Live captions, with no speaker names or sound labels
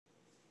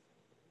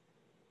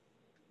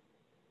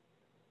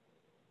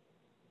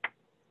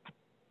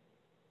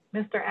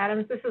Mr.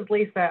 Adams, this is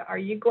Lisa. Are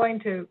you going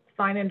to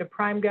sign into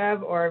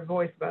PrimeGov or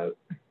voice vote?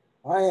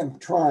 I am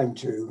trying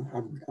to.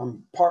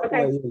 I'm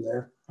partway Okay. in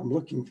there. I'm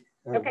looking.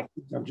 Okay.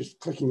 I'm just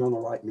clicking on the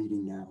right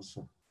meeting now.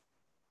 So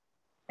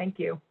Thank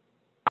you.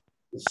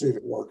 let's see if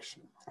it works.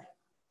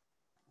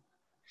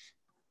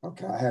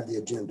 Okay, I have the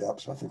agenda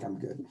up, so I think I'm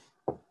good.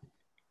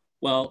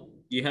 Well,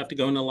 you have to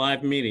go in a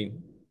live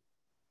meeting.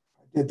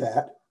 I did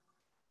that.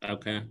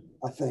 Okay.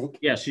 I think.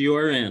 Yes, you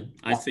are in.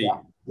 I see.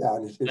 Yeah.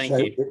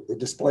 Thank you. It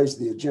displays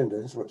the agenda.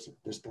 Is what's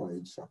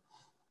displayed. So.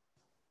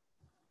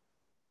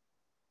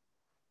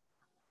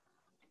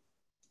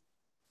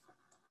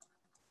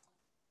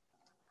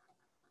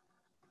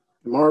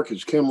 Mark,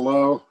 is Kim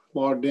Lowe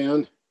logged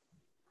in?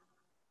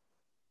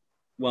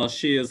 Well,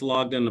 she is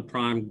logged into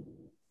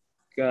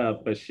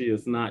PrimeGov, but she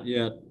is not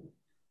yet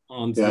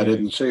on Zoom. Yeah, I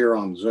didn't see her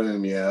on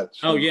Zoom yet.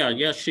 So. Oh, yeah.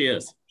 Yes, she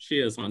is. She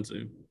is on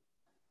Zoom.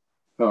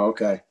 Oh,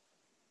 okay.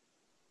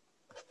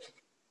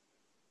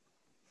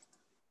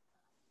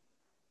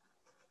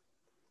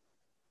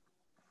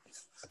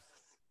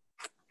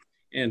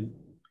 And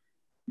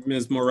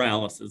Ms.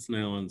 Morales is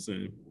now on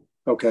Zoom.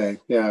 Okay.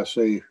 Yeah, I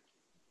see.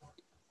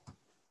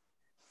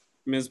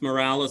 Ms.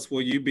 Morales,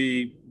 will you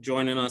be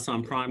joining us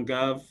on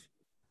PrimeGov?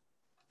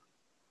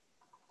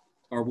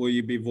 Or will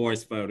you be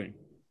voice voting?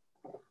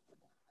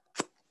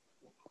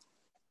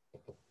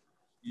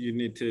 You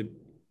need to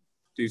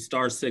do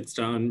 *6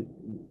 to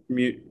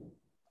unmute.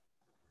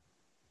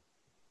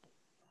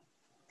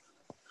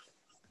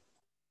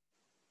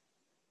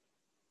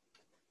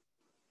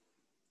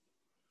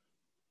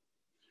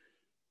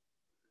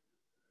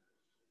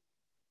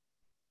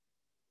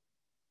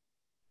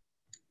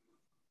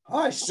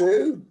 Hi,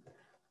 Sue.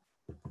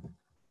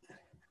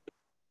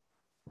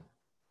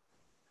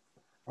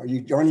 Are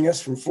you joining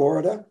us from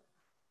Florida?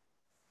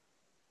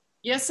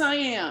 Yes, I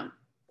am.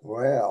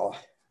 Well,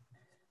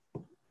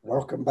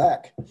 welcome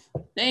back.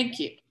 Thank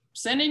you.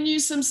 Sending you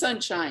some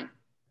sunshine.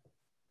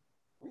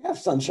 We have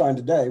sunshine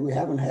today. We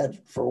haven't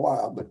had for a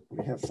while, but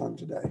we have sun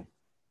today.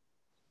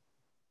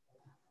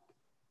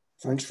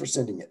 Thanks for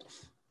sending it.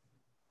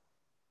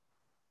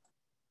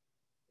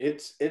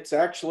 It's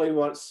actually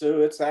what,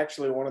 Sue, it's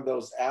actually one of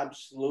those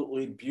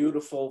absolutely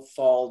beautiful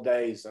fall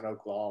days in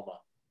Oklahoma.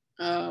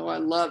 Oh, I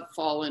love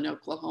fall in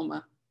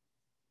Oklahoma.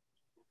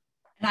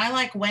 And I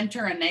like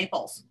winter in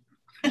Naples.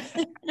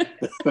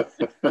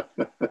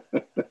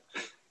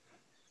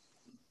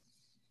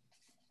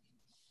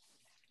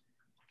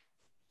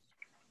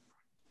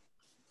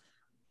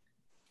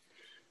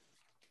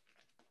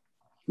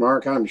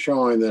 Mark, I'm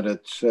showing that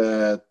it's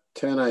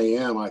 10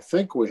 a.m. I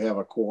think we have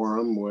a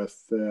quorum with,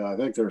 I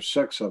think there's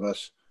 6 of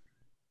us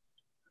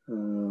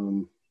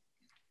who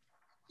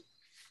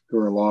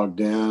are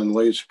logged in.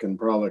 Lisa can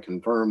probably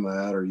confirm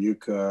that, or you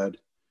could.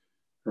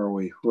 Are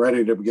we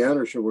ready to begin,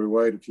 or should we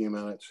wait a few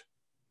minutes?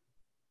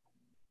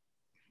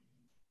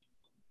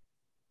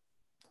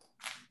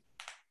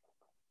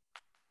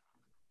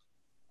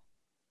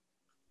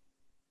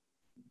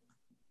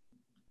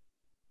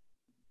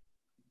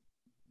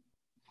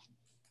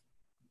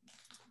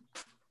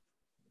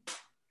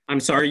 I'm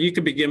sorry, you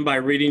could begin by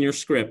reading your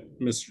script,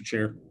 Mr.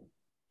 Chair.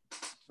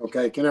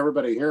 Okay, can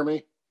everybody hear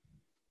me?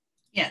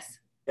 Yes.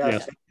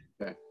 Yes.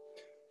 Okay.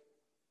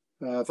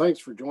 Thanks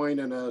for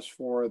joining us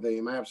for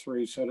the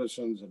MAP3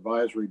 Citizens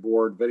Advisory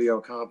Board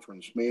video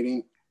conference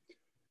meeting.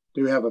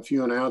 Do have a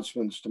few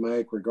announcements to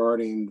make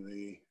regarding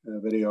the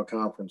video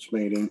conference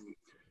meeting.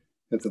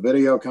 If the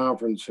video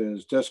conference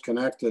is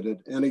disconnected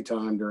at any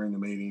time during the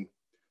meeting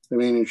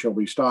shall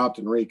be stopped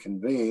and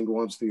reconvened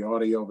once the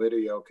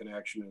audio-video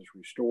connection is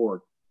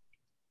restored.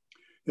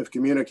 If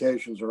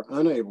communications are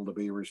unable to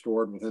be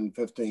restored within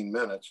 15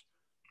 minutes,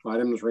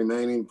 items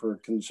remaining for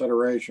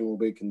consideration will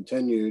be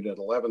continued at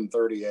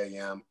 11:30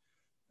 a.m.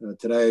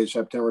 Today,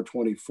 September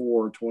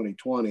 24,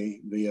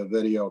 2020, via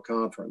video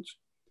conference.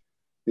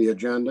 The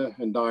agenda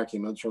and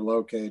documents are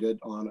located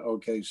on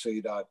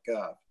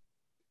okc.gov.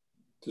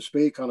 To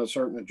speak on a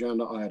certain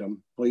agenda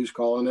item, please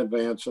call in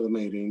advance of the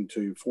meeting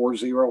to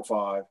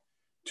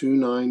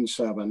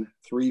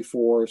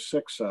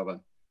 405-297-3467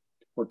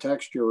 or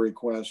text your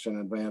request in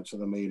advance of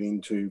the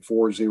meeting to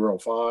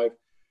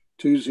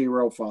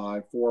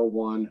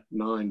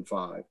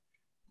 405-205-4195.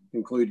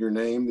 Include your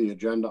name, the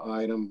agenda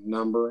item,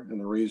 number,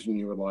 and the reason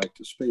you would like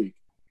to speak.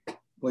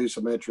 Please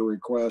submit your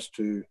request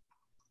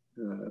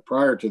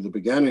prior to the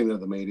beginning of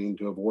the meeting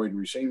to avoid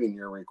receiving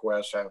your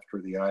request after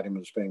the item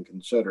has been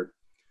considered.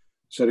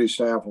 City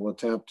staff will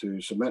attempt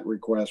to submit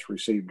requests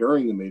received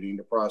during the meeting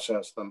to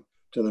process them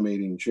to the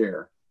meeting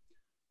chair.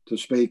 To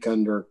speak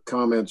under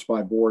comments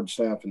by board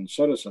staff and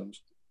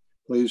citizens,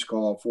 please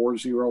call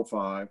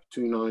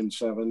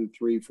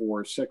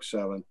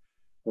 405-297-3467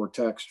 or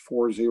text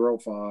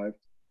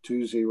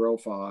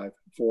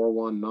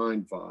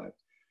 405-205-4195.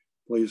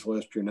 Please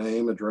list your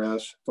name,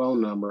 address, phone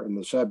number, and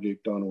the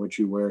subject on which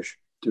you wish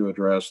to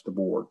address the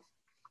board.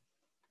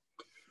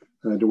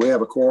 Do we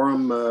have a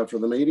quorum for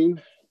the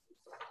meeting?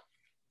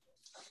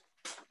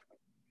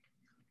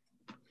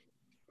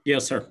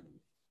 Yes, sir.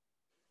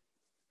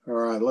 All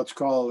right, let's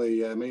call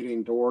the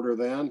meeting to order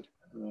then.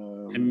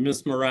 And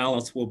Ms.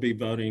 Morales will be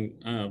voting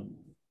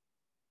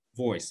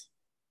voice.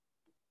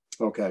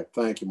 Okay,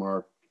 thank you,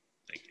 Mark.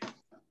 Thank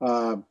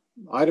you.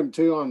 Item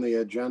 2 on the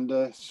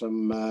agenda,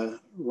 some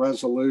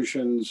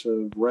resolutions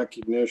of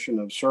recognition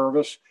of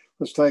service.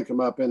 Let's take them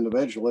up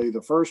individually.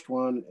 The first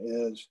one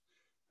is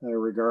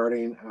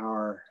regarding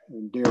our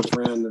dear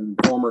friend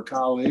and former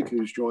colleague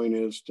who's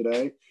joining us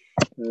today,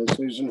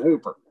 Susan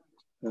Hooper.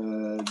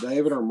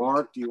 David or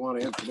Mark, do you want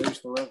to introduce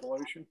the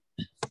resolution?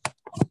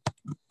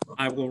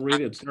 I will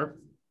read it, sir.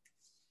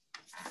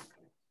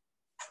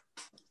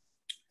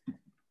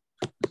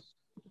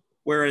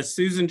 Whereas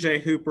Susan J.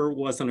 Hooper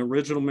was an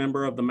original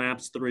member of the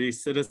MAPS 3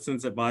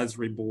 Citizens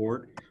Advisory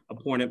Board,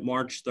 appointed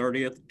March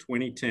 30th,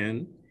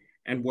 2010,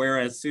 and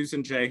whereas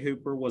Susan J.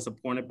 Hooper was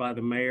appointed by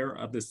the mayor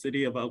of the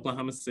city of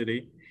Oklahoma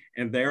City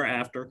and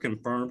thereafter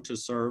confirmed to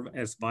serve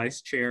as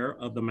vice chair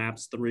of the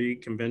MAPS 3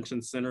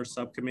 Convention Center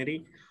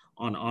Subcommittee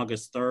on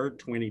August 3rd,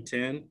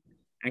 2010,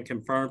 and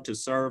confirmed to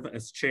serve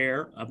as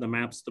chair of the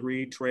MAPS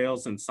 3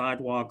 Trails and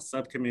Sidewalks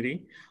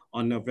Subcommittee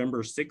on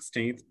November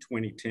 16th,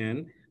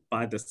 2010,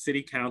 by the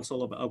City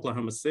Council of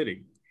Oklahoma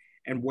City.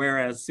 And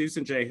whereas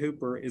Susan J.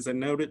 Hooper is a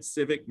noted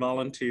civic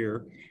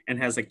volunteer and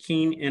has a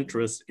keen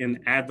interest in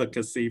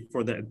advocacy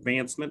for the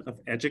advancement of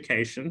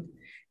education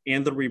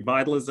and the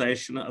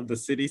revitalization of the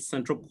city's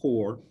central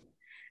core,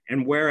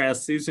 and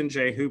whereas Susan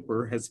J.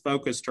 Hooper has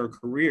focused her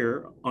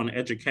career on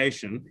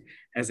education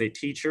as a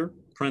teacher,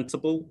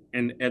 principal,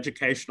 and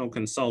educational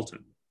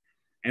consultant.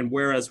 And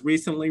whereas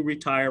recently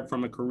retired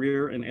from a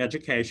career in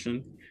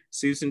education,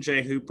 Susan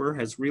J. Hooper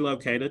has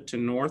relocated to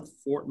North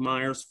Fort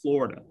Myers,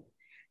 Florida.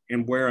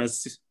 And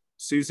whereas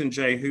Susan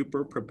J.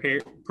 Hooper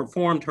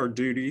performed her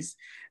duties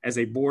as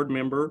a board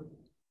member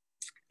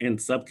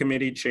and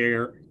subcommittee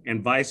chair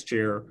and vice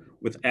chair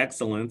with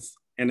excellence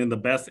and in the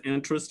best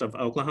interest of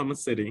Oklahoma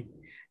City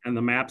and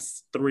the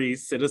MAPS 3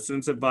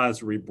 Citizens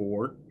Advisory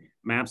Board,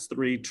 MAPS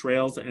 3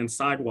 Trails and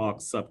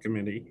Sidewalks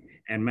Subcommittee,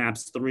 and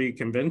MAPS 3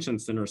 Convention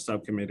Center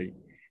Subcommittee,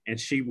 and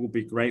she will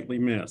be greatly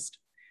missed.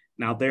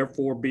 Now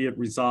therefore be it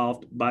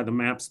resolved by the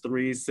MAPS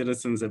 3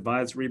 Citizens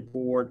Advisory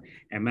Board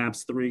and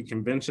MAPS 3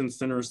 Convention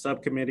Center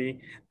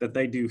Subcommittee that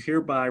they do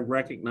hereby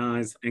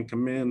recognize and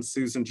commend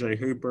Susan J.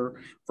 Hooper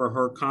for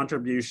her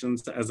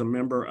contributions as a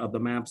member of the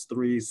MAPS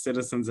 3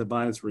 Citizens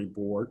Advisory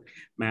Board,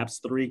 MAPS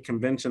 3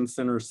 Convention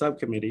Center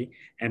Subcommittee,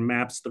 and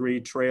MAPS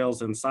 3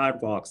 Trails and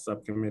Sidewalks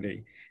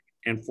Subcommittee,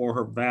 and for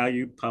her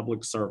valued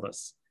public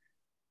service.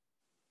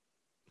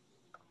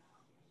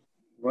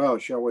 Well,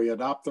 shall we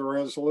adopt the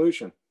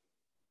resolution?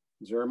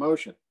 Is there a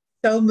motion?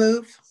 So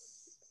move.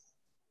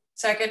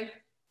 Second.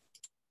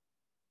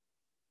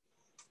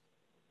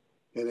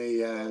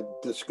 Any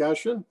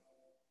discussion?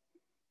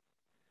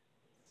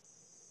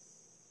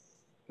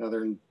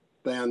 Other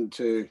than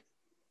to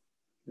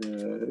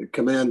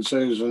commend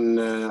Susan,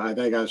 I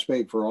think I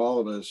speak for all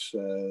of us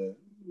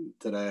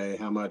today,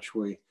 how much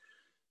we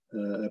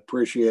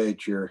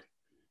appreciate your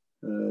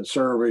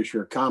service,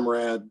 your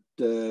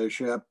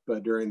comradeship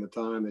during the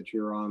time that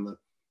you're on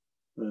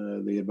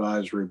the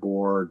advisory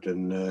board,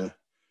 and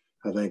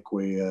I think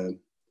we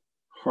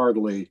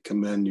heartily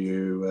commend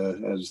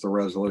you, as the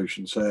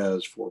resolution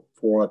says, for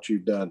what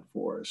you've done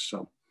for us.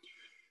 So,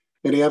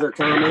 any other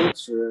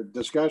comments or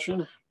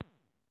discussion?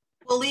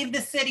 We'll leave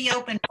the city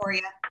open for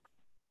you.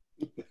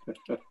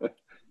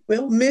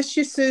 We'll miss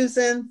you,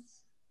 Susan.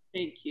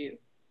 Thank you.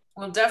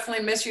 We'll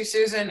definitely miss you,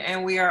 Susan,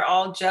 and we are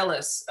all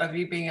jealous of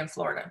you being in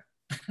Florida.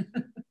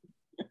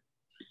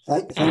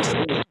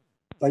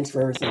 Thanks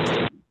for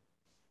everything.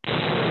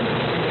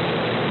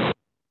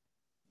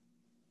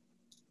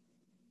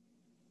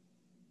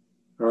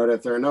 All right,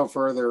 if there are no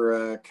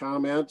further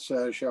comments,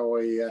 shall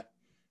we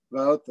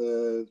vote?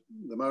 The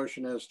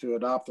motion is to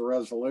adopt the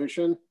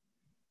resolution.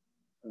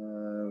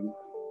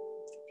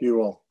 If you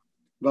will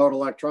vote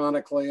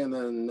electronically, and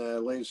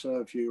then Lisa,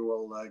 if you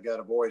will get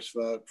a voice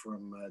vote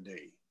from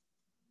Dee.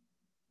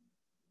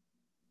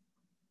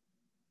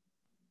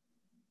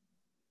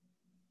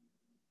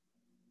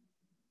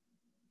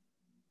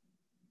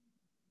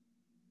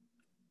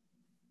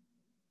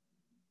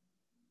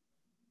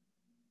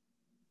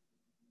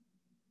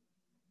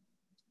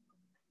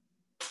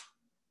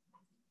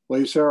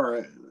 Lisa,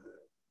 or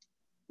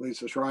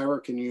Lisa Schreiber,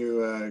 can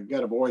you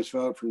get a voice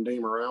vote from Dee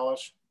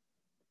Morales?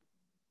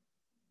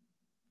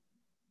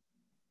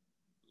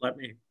 Let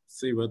me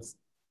see what's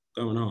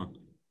going on.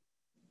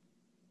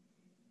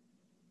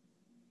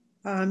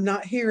 I'm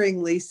not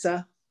hearing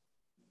Lisa.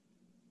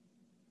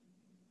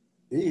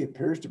 He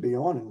appears to be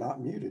on and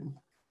not muted.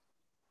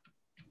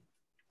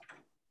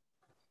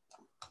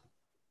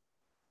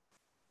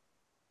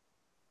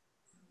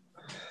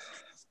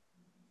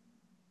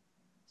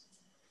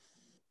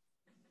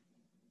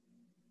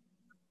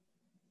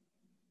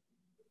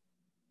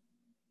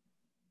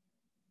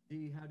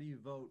 Dee, how do you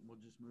vote? We'll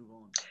just move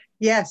on.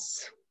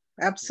 Yes,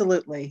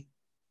 absolutely.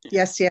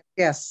 Yes, yes,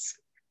 yes.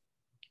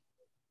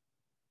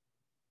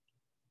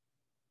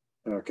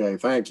 Okay,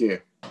 thank you.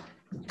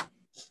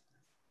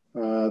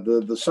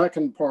 The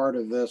second part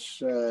of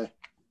this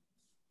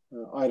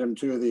Item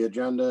 2 of the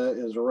agenda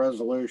is a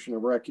resolution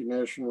of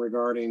recognition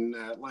regarding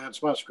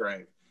Lance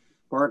Musgrave.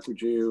 Mark,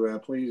 would you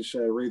please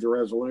read the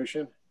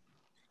resolution?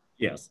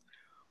 Yes.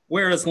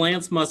 Whereas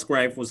Lance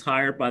Musgrave was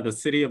hired by the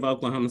City of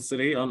Oklahoma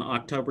City on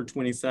October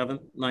 27,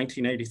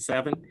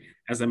 1987,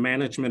 as a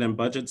management and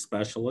budget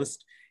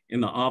specialist in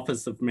the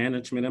Office of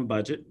Management and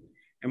Budget,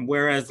 and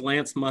whereas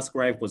Lance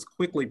Musgrave was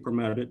quickly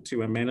promoted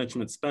to a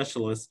management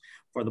specialist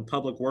for the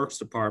Public Works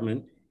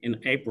Department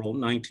in April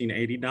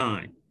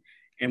 1989,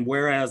 and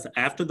whereas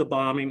after the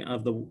bombing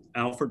of the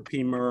Alfred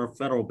P. Murrah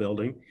Federal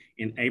Building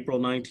in April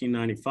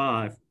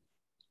 1995,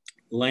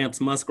 Lance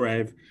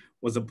Musgrave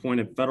was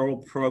appointed Federal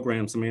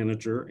Programs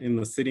Manager in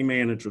the City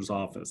Manager's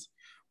Office,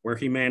 where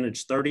he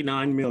managed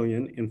 $39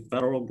 million in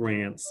federal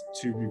grants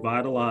to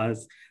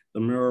revitalize the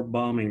Murrah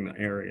bombing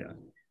area,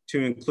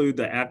 to include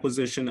the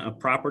acquisition of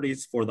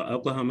properties for the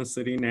Oklahoma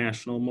City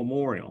National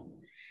Memorial.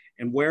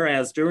 And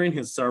whereas during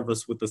his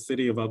service with the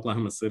City of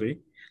Oklahoma City,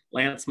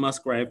 Lance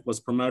Musgrave was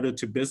promoted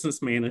to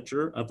Business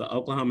Manager of the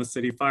Oklahoma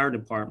City Fire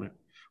Department,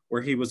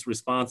 where he was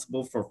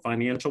responsible for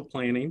financial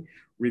planning,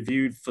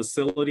 reviewed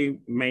facility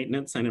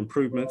maintenance and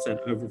improvements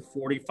at over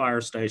 40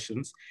 fire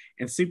stations,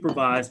 and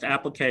supervised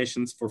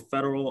applications for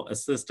federal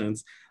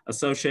assistance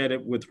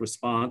associated with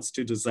response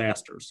to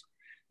disasters.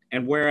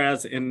 And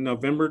whereas in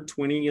November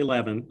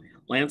 2011,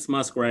 Lance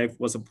Musgrave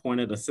was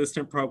appointed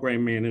Assistant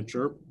Program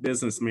Manager,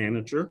 Business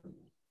Manager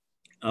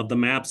of the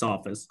MAPS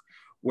office,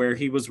 where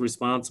he was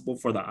responsible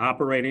for the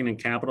operating and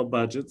capital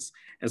budgets,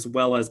 as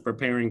well as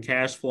preparing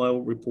cash flow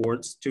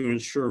reports to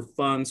ensure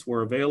funds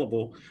were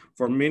available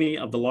for many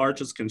of the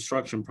largest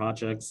construction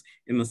projects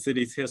in the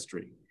city's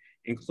history,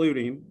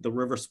 including the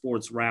River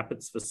Sports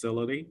Rapids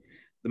facility,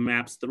 the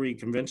MAPS 3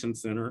 Convention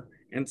Center,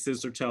 and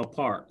Scissortail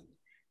Park.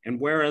 And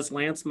whereas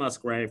Lance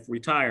Musgrave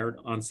retired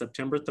on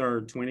September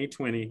 3rd,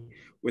 2020,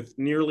 with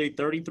nearly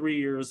 33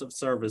 years of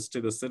service to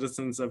the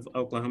citizens of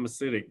Oklahoma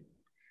City.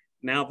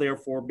 Now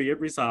therefore be it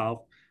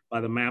resolved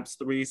by the MAPS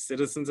 3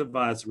 Citizens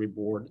Advisory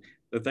Board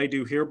that they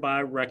do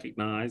hereby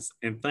recognize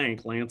and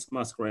thank Lance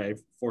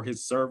Musgrave for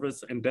his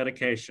service and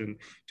dedication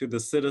to the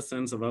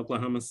citizens of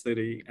Oklahoma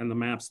City and the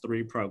MAPS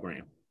 3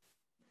 program.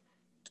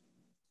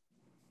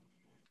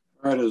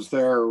 All right, is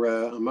there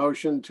a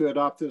motion to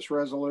adopt this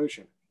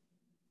resolution?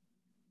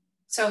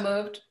 So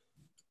moved.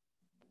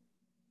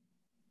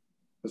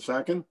 A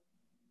second?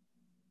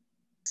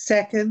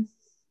 Second.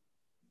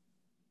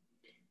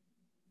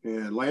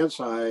 And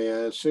Lance,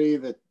 I see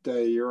that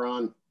you're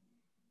on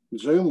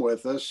Zoom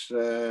with us.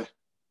 You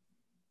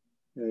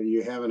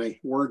have any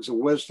words of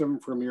wisdom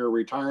from your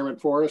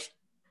retirement for us?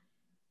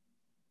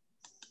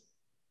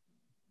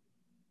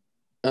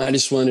 I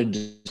just wanted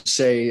to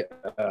say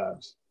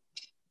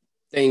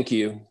thank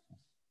you,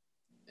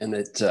 and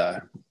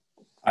that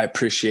I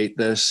appreciate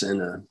this,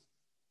 and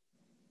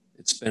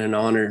it's been an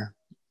honor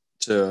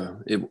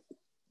to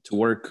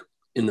work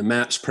in the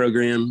MAPS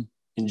program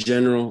in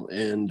general,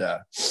 and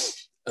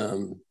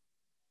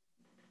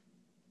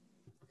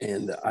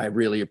I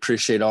really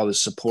appreciate all the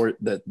support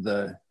that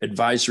the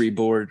advisory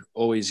board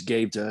always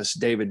gave to us.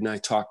 David and I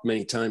talked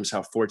many times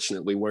how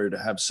fortunate we were to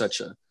have such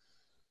a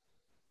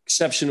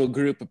exceptional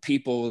group of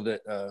people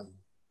that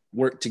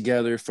work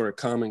together for a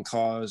common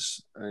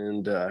cause.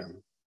 And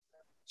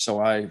so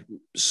I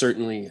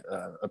certainly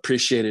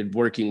appreciated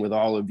working with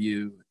all of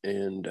you,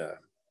 and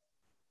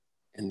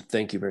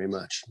thank you very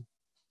much.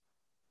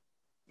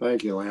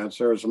 Thank you, Lance.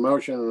 There's a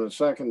motion and a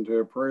second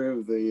to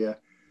approve the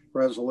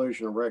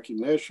resolution of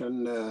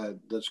recognition.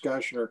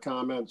 Discussion or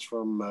comments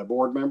from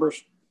board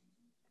members?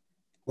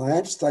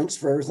 Lance, thanks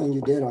for everything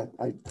you did.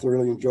 I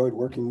thoroughly enjoyed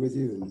working with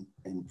you,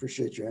 and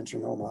appreciate you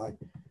answering all my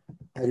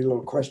petty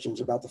little questions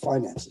about the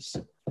finances.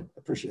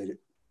 Appreciate it.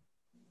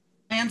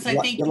 Lance, I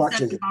think you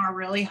set the bar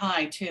really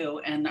high too,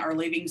 and are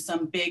leaving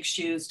some big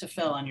shoes to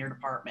fill in your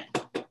department.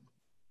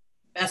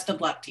 Best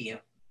of luck to you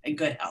and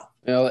good health.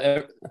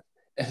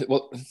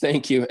 Well,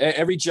 thank you.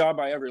 Every job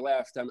I ever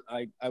left,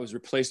 I was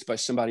replaced by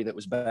somebody that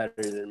was better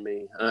than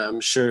me. I'm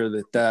sure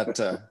that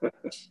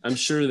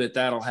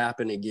that'll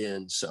happen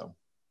again. So.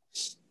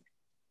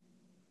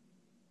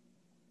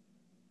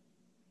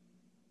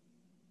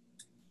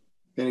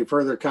 Any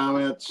further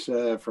comments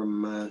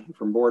from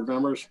board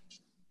members?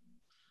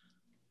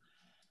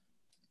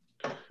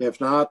 If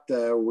not,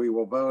 we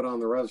will vote on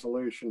the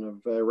resolution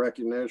of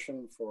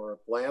recognition for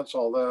Lance.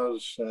 All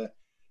those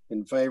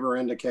in favor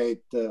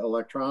indicate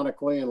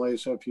electronically, and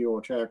Lisa, if you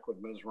will check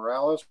with Ms.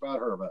 Morales about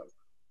her vote.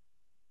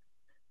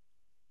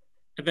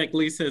 I think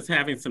Lisa is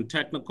having some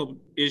technical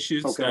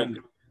issues. Okay.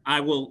 I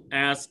will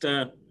ask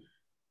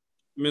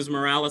Ms.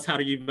 Morales, how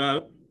do you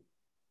vote?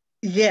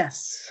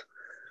 Yes.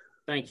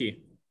 Thank you.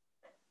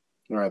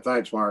 All right,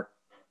 thanks, Mark.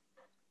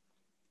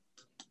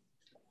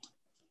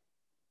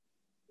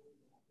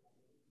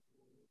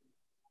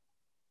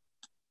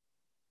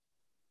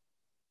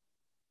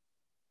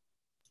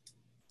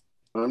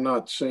 I'm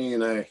not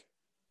seeing a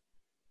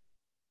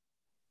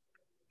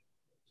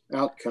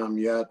outcome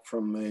yet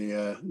from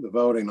the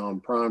voting on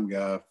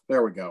PrimeGov.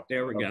 There we go.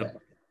 There we go.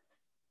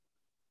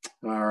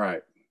 All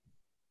right.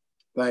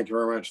 Thank you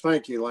very much.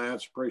 Thank you,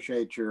 Lance.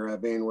 Appreciate your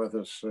being with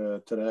us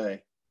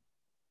today.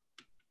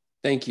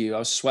 Thank you. I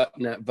was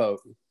sweating that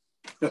vote.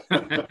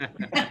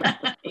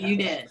 You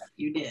did.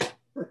 You did.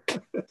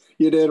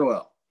 You did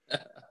well.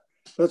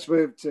 Let's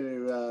move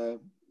to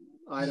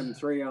item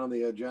 3 on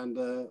the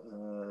agenda,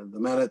 the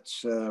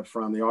minutes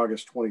from the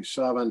August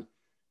 27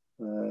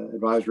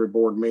 advisory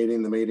board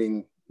meeting. The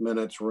meeting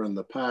minutes were in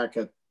the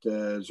packet.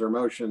 Is there a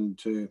motion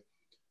to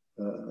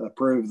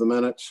approve the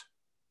minutes?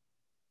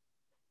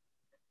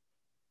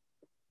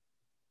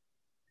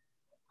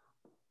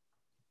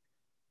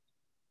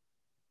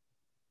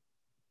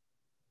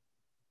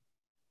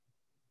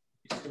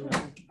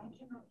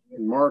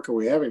 Mark, are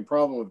we having a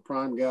problem with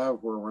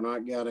PrimeGov where we're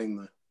not getting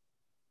the...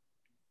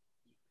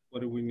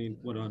 What do we need?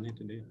 What do I need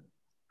to do?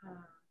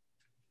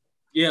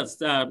 Yes,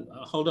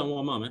 hold on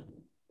one moment.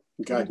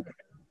 Okay.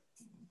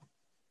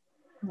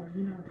 Where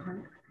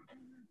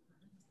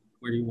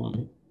do you want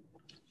me?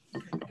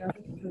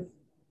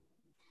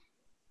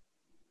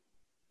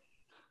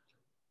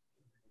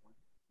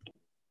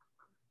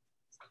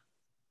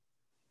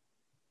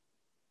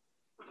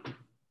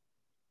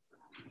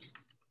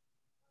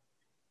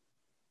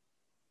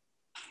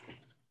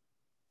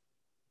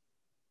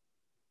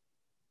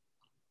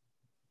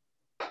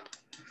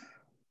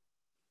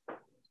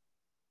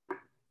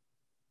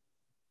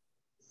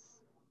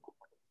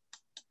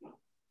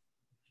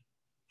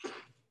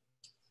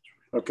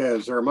 Okay,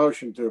 is there a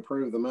motion to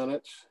approve the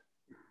minutes?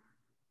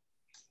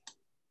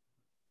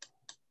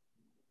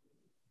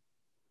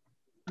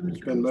 It's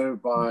been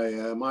moved by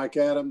Mike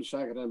Adams,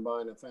 seconded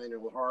by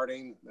Nathaniel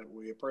Harding, that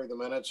we approve the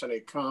minutes. Any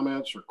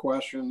comments or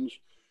questions?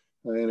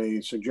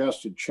 Any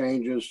suggested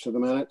changes to the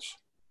minutes?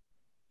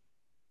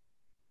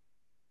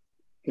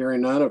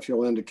 Hearing none, if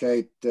you'll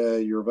indicate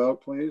your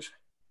vote, please.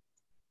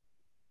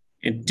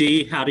 And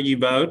D, how do you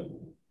vote?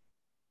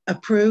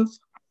 Approve.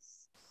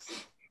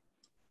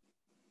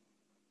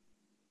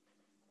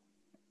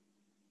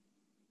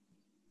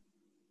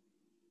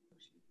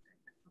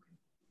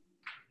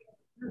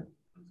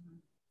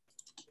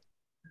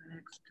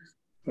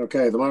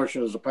 Okay, the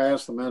motion is to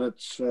pass. The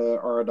minutes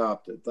are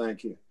adopted.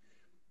 Thank you.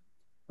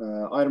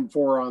 Item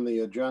 4 on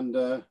the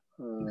agenda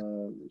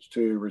is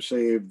to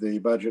receive the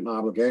budget and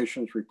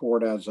obligations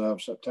report as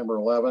of September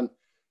 11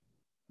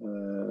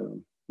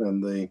 and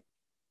the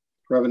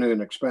revenue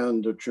and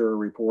expenditure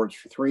reports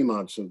for 3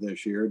 months of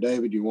this year.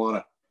 David, you want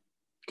to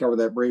cover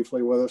that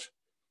briefly with us?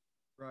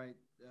 Right.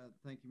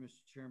 Thank you,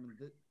 Mr. Chairman.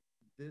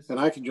 And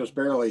I can just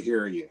barely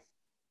hear you.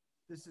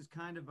 This is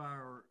kind of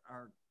our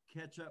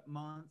catch-up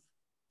month.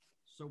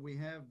 So we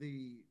have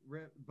the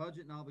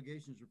budget and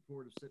obligations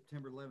report of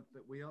September 11th,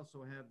 but we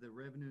also have the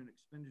revenue and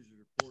expenditures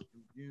report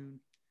from June,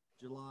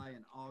 July,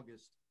 and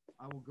August.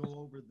 I will go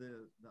over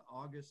the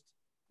August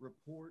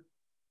report.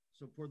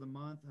 So for the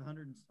month,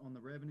 on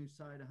the revenue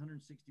side,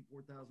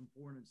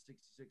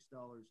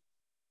 $164,466.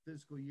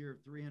 Fiscal year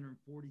of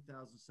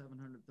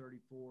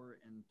 $340,734,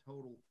 and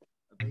total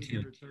of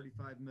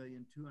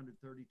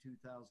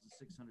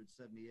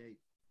 $835,232,678.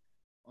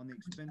 On the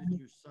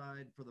expenditure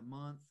side for the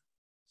month,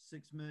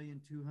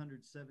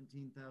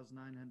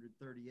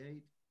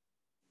 $6,217,938,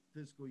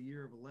 fiscal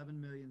year of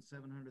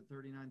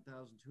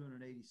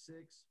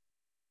 $11,739,286,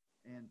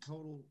 and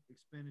total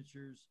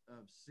expenditures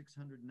of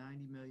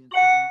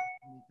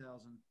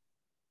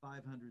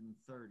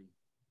 $690,720,530.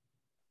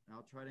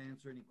 I'll try to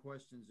answer any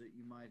questions that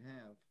you might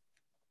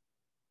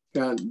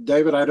have.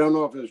 David, I don't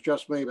know if it's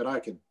just me, but I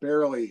could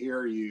barely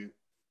hear you.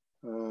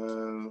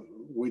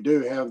 We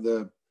do have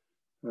the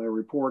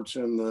reports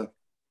in the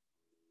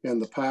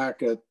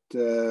packet.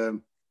 Are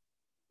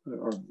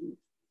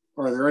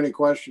there any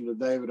questions to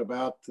David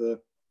about the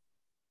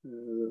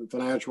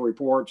financial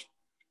reports?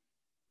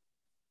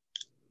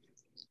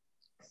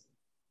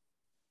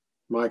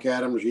 Mike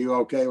Adams, you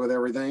okay with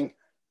everything?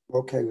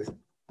 Okay with it.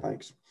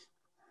 Thanks.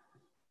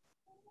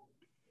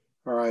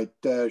 All right.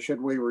 Should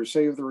we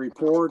receive the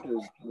report?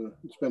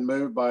 It's been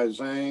moved by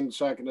Zane,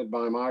 seconded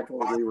by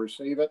Michael. We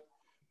receive it.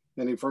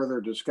 Any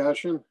further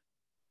discussion?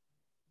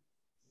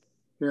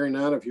 Hearing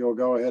none, if you'll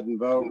go ahead and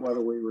vote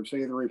whether we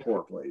receive the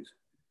report, please.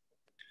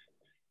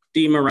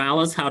 D.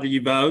 Morales, how do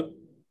you vote?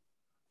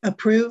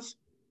 Approve.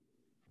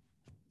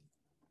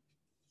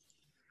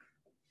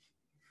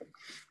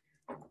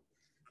 All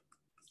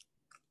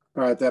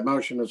right, that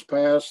motion is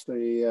passed.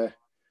 The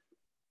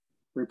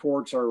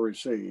reports are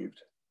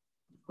received.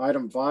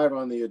 Item 5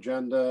 on the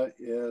agenda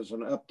is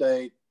an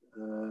update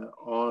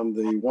on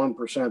the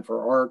 1%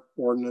 for Art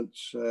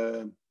ordinance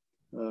for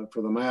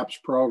the MAPS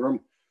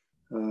program.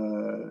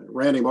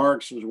 Randy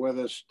Marks is with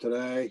us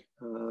today.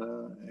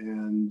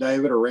 And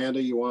David or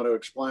Randy, you want to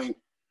explain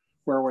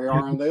where we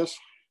are on this?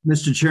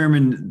 Mr.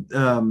 Chairman,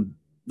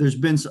 there's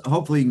been,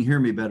 hopefully you can hear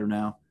me better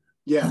now.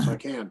 Yes, I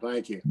can.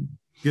 Thank you.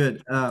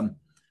 Good.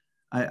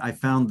 I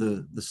found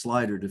the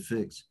slider to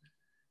fix.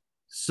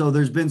 So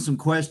there's been some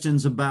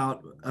questions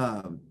about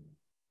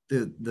the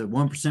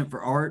 1%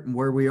 for Art and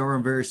where we are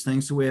on various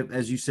things. So we have,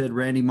 as you said,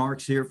 Randy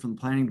Marks here from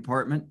the planning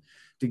department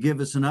to give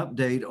us an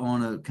update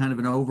on a kind of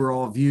an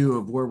overall view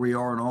of where we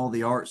are in all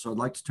the art. So I'd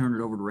like to turn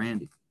it over to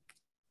Randy.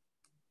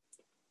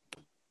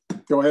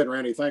 Go ahead,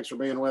 Randy. Thanks for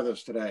being with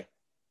us today.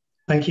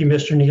 Thank you,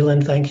 Mr.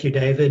 Nealon. Thank you,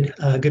 David.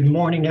 Good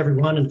morning,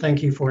 everyone, and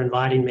thank you for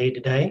inviting me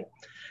today.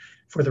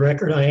 For the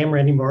record, I am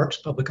Randy Marks,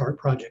 Public Art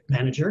Project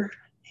Manager,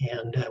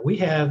 and we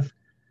have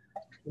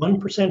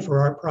 1%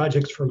 for art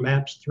projects for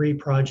MAPS 3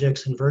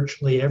 projects in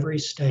virtually every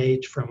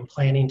stage from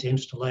planning to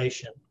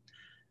installation.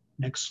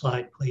 Next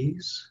slide,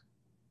 please.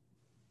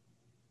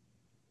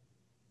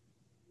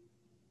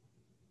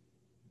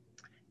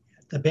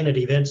 The Bennett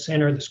Event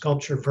Center, the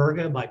sculpture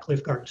Virga by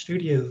Cliff Garden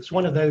Studio is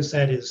one of those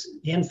that is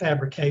in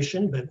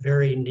fabrication, but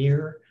very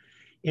near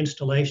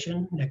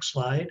installation. Next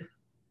slide.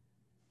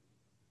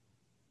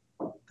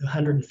 The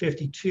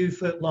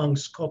 152-foot long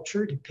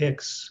sculpture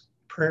depicts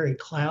prairie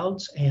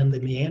clouds and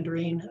the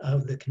meandering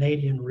of the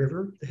Canadian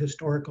River, the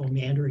historical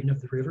meandering of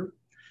the river.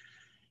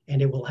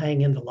 And it will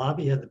hang in the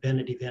lobby of the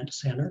Bennett Event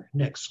Center.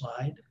 Next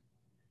slide.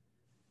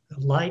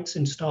 The lights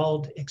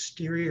installed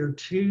exterior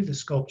to the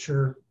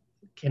sculpture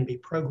can be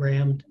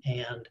programmed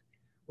and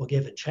will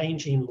give a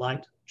changing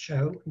light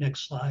show.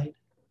 Next slide.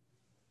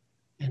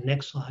 And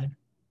next slide.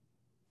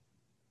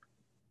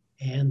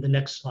 And the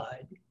next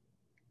slide.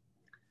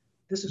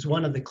 This is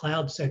one of the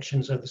cloud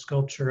sections of the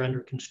sculpture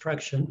under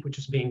construction, which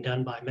is being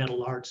done by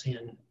Metal Arts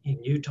in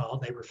Utah.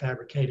 They were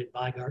fabricated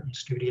by Garden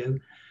Studio.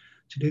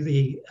 To do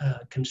the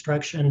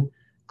construction,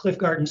 Cliff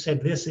Garden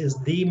said this is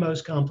the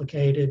most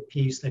complicated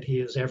piece that he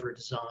has ever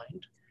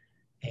designed.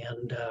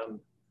 And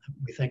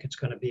we think it's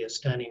going to be a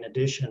stunning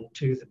addition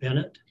to the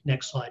Bennett.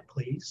 Next slide,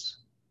 please.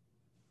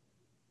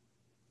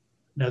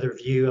 Another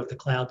view of the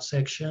cloud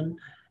section,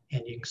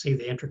 and you can see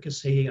the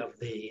intricacy of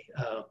the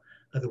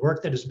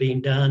work that is being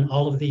done.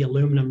 All of the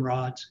aluminum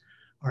rods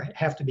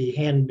have to be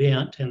hand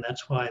bent, and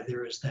that's why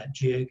there is that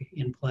jig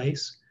in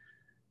place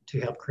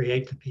to help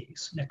create the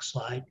piece. Next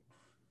slide.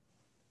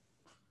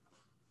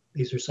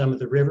 These are some of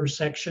the river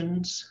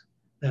sections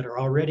that are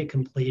already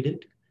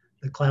completed.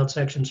 The cloud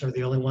sections are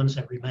the only ones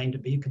that remain to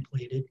be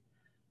completed.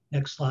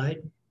 Next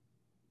slide.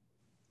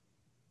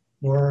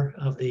 More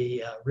of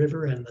the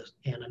river and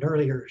an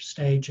earlier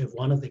stage of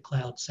one of the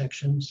cloud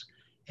sections.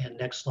 And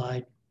next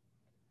slide.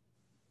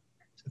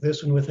 So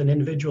this one with an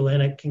individual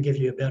in it can give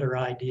you a better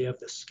idea of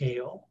the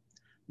scale.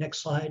 Next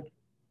slide.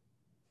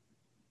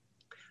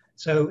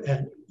 So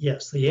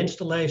yes, the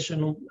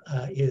installation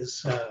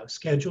is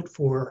scheduled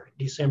for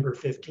December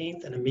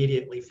 15th, and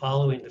immediately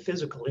following the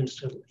physical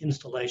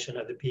installation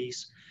of the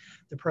piece,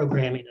 the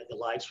programming of the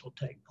lights will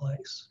take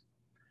place.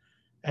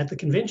 At the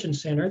Convention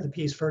Center, the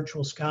piece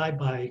Virtual Sky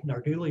by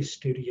Narduli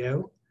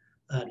Studio,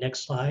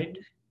 next slide,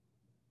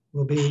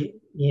 will be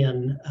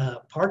in,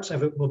 parts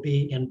of it will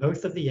be in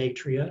both of the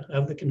atria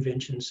of the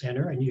Convention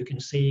Center, and you can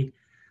see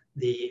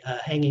the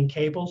hanging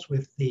cables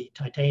with the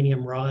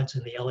titanium rods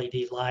and the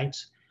LED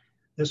lights.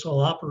 This will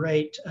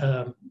operate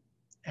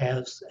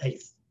as a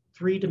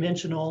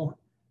three-dimensional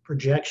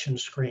projection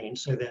screen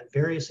so that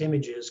various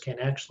images can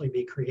actually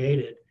be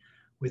created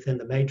within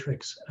the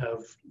matrix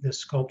of this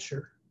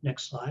sculpture.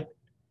 Next slide.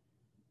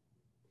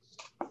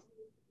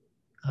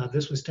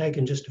 This was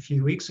taken just a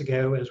few weeks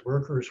ago as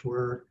workers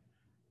were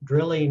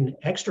drilling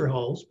extra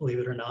holes, believe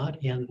it or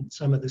not, in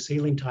some of the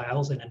ceiling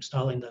tiles and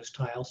installing those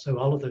tiles so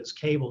all of those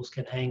cables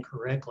can hang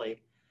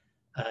correctly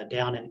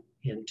down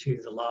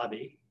into the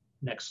lobby.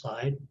 Next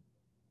slide.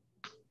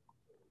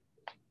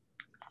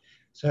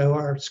 So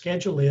our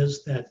schedule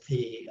is that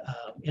the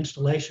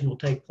installation will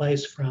take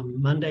place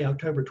from Monday,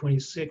 October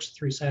 26th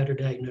through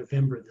Saturday,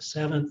 November the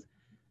 7th.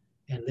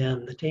 And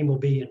then the team will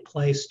be in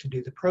place to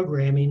do the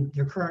programming.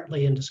 They're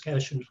currently in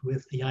discussions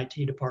with the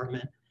IT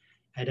department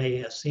at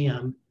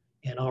ASM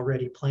and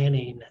already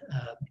planning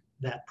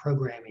that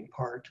programming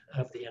part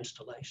of the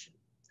installation.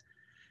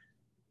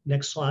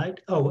 Next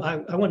slide. Oh,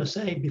 I want to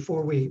say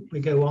before we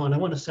go on, I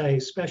want to say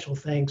special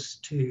thanks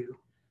to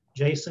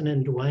Jason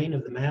and Dwayne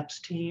of the MAPS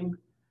team,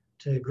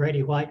 to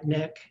Grady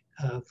Whiteneck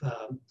of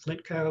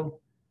Flitco,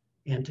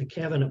 and to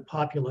Kevin of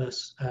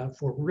Populous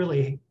for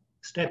really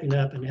stepping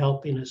up and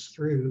helping us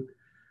through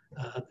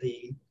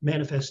the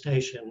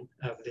manifestation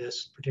of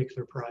this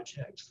particular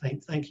project.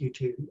 Thank you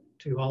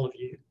to all of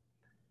you.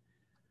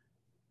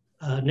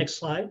 Next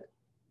slide.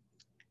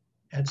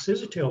 At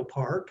Scissortail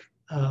Park,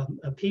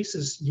 a piece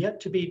is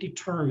yet to be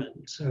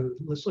determined. So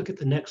let's look at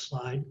the next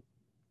slide.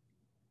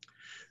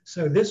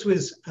 So this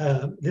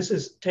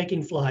is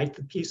taking flight,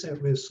 the piece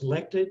that was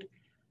selected,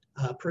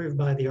 approved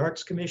by the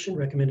Arts Commission,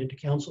 recommended to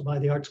Council by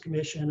the Arts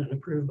Commission, and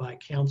approved by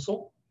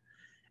Council.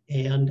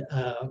 And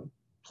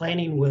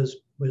planning was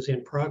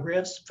in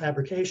progress.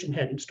 Fabrication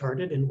hadn't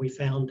started, and we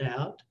found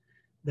out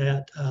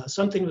that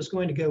something was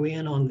going to go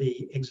in on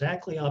the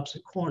exactly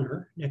opposite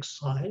corner. Next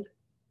slide.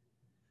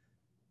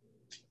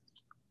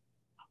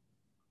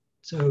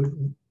 So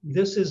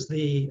this is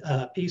the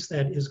piece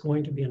that is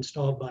going to be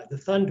installed by the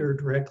Thunder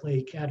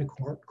directly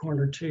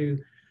corner to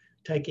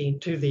taking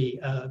to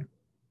the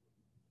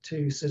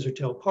to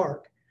Scissortail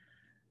Park.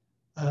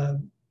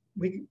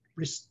 We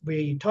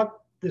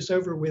talked this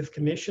over with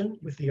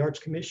the Arts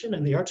Commission,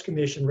 and the Arts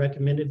Commission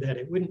recommended that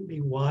it wouldn't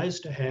be wise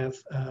to have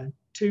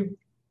two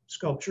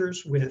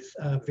sculptures with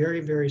very,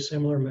 very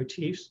similar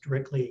motifs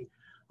directly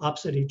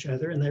opposite each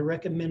other, and they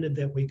recommended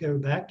that we go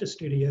back to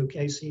Studio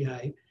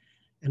KCA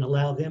and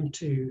allow them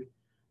to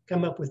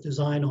come up with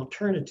design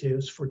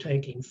alternatives for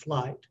taking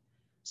flight.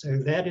 So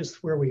that is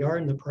where we are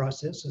in the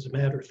process. As a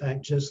matter of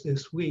fact, just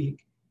this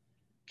week,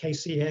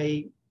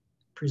 KCA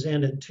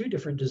presented 2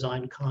 different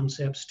design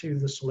concepts to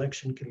the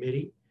selection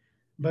committee.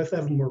 Both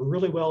of them were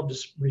really well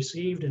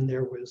received, and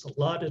there was a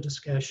lot of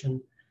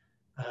discussion.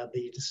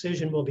 The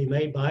decision will be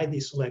made by the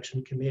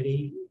selection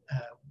committee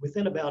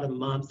within about a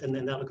month, and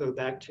then that'll go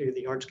back to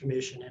the Arts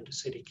Commission and to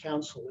City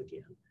Council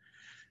again.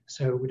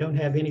 So we don't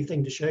have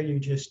anything to show you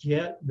just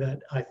yet,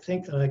 but I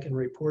think that I can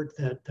report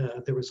that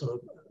there was a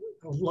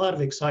lot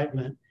of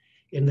excitement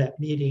in that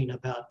meeting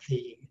about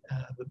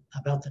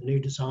the new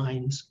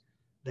designs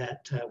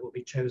that will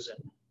be chosen.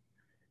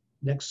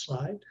 Next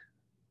slide.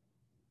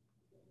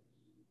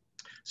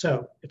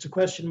 So it's a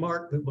question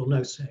mark, but we'll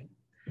know soon.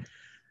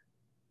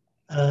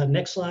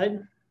 Next slide.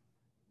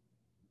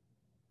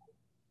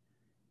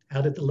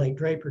 Out at the Lake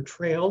Draper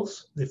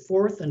Trails, the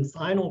 4th and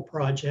final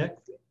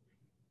project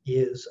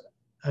is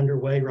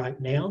underway right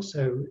now.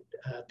 So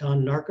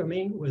Don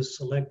Narcomi was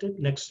selected,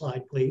 next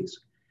slide please,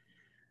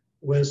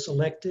 was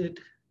selected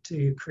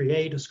to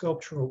create a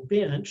sculptural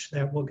bench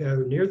that will go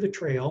near the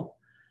trail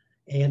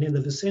and in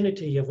the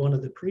vicinity of one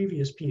of the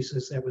previous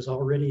pieces that was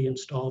already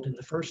installed in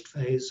the first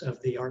phase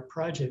of the art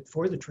project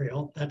for the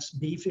trail. That's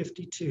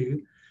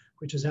B52,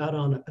 which is out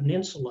on a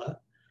peninsula.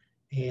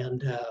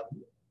 And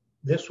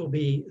this will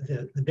be,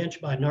 the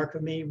bench by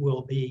Narcomi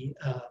will be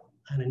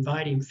an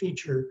inviting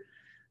feature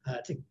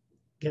to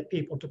get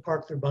people to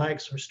park their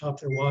bikes or stop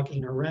their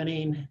walking or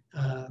running,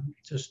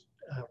 just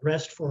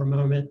rest for a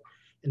moment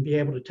and be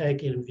able to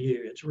take in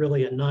view. It's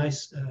really a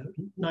nice,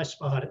 nice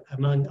spot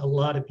among a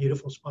lot of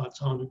beautiful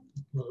spots on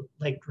the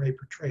Lake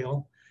Draper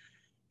Trail.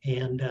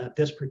 And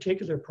this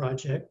particular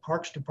project,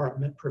 Parks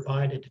Department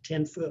provided a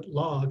 10-foot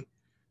log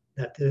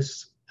that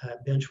this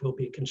bench will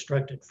be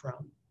constructed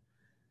from.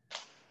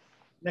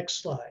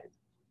 Next slide.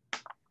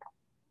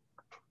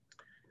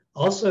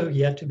 Also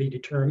yet to be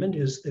determined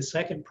is the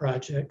second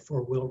project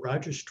for Will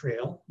Rogers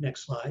Trail.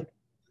 Next slide.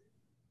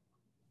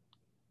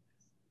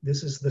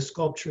 This is the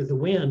sculpture, The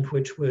Wind,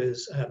 which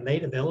was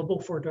made available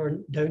for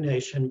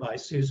donation by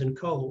Susan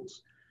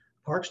Coles.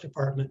 Parks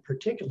Department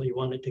particularly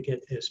wanted to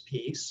get this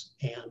piece,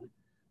 and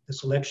the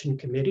selection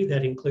committee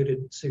that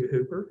included Sue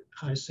Hooper.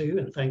 Hi, Sue,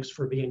 and thanks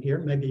for being here.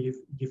 Maybe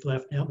you've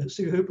left now, but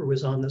Sue Hooper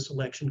was on the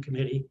selection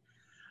committee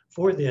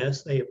for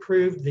this. They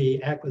approved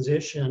the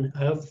acquisition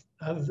of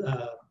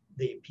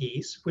the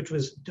piece, which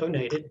was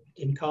donated,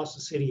 didn't cost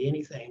the city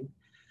anything.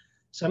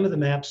 Some of the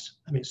maps,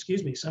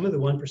 some of the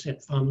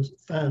 1%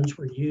 funds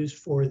were used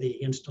for the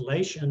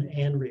installation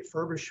and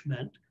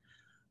refurbishment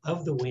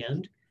of The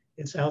Wind.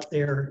 It's out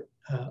there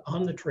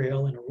on the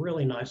trail in a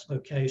really nice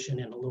location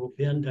in a little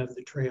bend of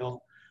the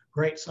trail.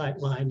 Great sight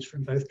lines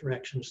from both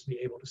directions to be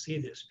able to see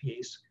this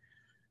piece.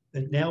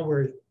 But now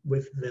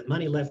with the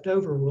money left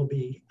over, we'll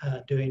be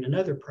doing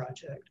another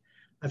project.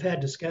 I've had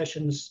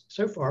discussions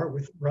so far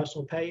with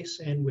Russell Pace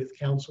and with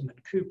Councilman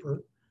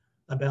Cooper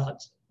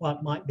about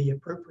what might be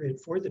appropriate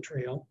for the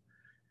trail.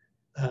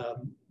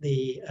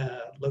 The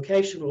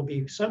location will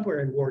be somewhere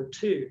in Ward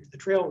 2. The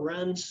trail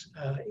runs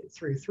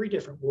through 3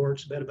 different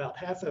wards, but about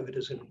half of it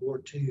is in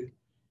Ward 2,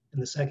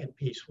 and the second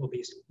piece will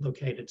be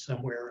located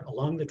somewhere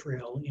along the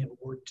trail in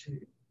Ward 2.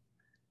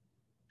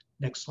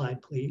 Next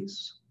slide,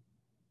 please.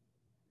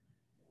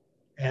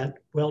 At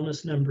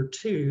Wellness number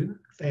 2,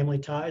 Family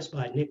Ties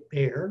by Nick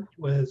Bear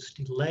was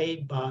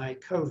delayed by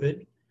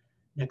COVID.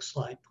 Next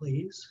slide,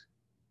 please.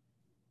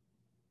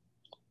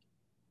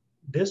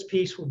 This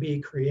piece will be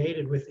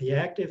created with the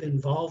active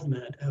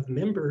involvement of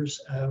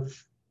members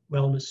of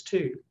Wellness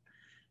 2.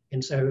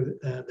 And so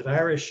the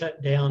virus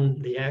shut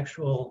down the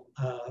actual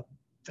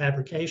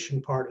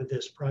fabrication part of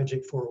this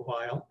project for a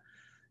while.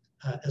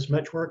 As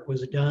much work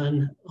was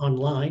done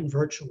online,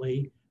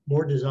 virtually,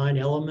 more design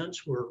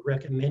elements were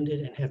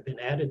recommended and have been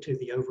added to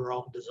the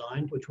overall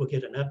design, which we'll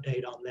get an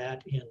update on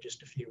that in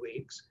just a few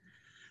weeks.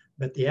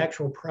 But the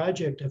actual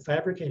project of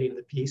fabricating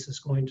the piece is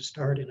going to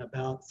start in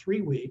about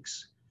 3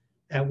 weeks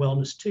at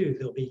Wellness 2.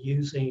 They'll be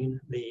using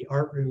the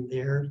art room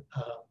there.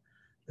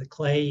 The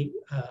clay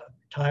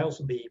tiles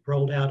will be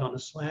rolled out on a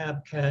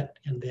slab, cut,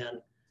 and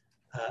then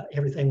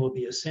everything will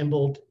be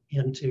assembled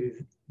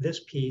into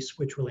this piece,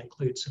 which will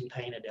include some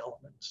painted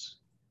elements.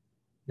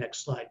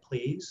 Next slide,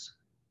 please.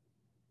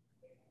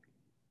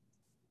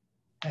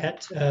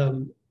 At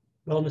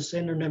Wellness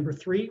Center number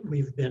 3,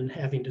 we've been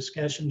having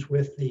discussions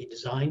with the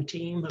design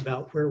team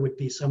about where would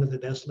be some of the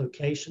best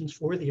locations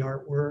for the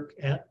artwork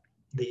at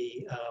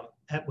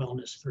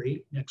Wellness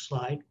 3. Next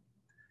slide.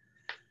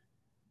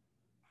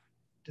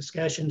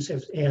 Discussions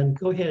have, and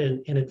go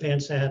ahead and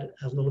advance that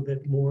a little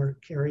bit more,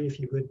 Carrie, if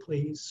you would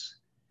please.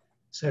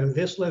 So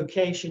this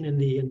location in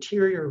the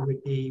interior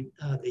would be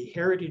the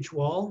heritage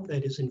wall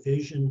that is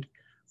envisioned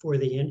for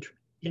the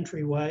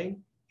entryway.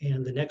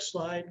 And the next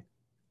slide.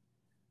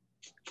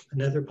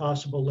 Another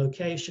possible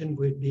location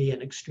would be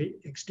an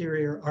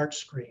exterior art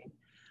screen.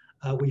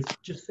 We've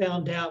just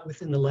found out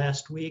within the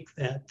last week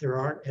that there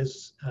aren't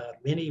as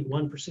many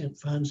 1%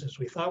 funds as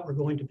we thought were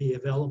going to be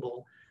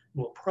available.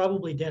 We'll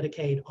probably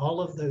dedicate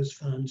all of those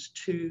funds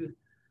to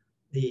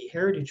the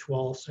Heritage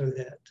Wall so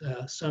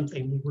that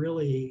something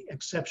really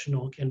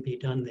exceptional can be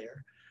done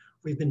there.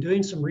 We've been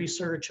doing some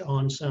research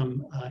on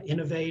some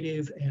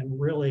innovative and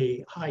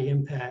really high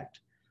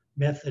impact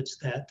methods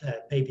that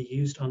may be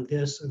used on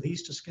this. So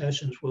these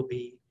discussions will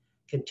be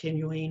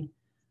continuing.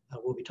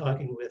 We'll be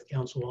talking with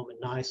Councilwoman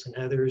Nice and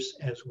others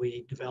as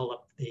we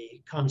develop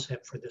the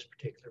concept for this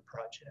particular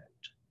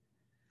project.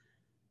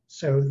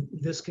 So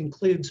this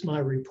concludes my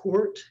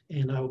report,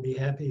 and I will be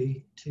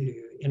happy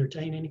to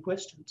entertain any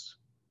questions.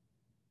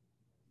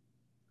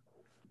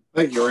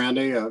 Thank you,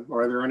 Randy. Are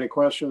there any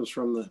questions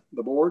from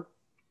the board?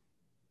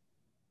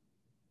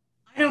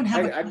 I don't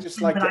have. I'd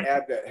just like to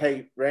add that,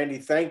 hey, Randy,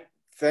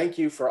 thank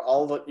you for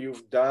all that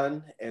you've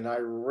done. And I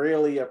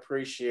really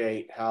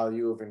appreciate how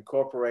you have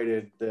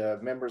incorporated the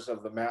members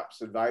of the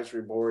MAPS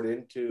Advisory Board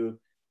into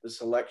the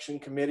selection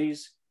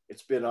committees.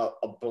 It's been a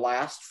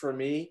blast for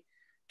me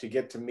to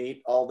get to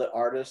meet all the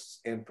artists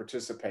and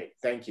participate.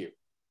 Thank you.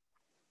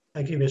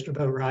 Thank you, Mr.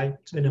 Boatwright.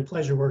 It's been a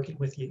pleasure working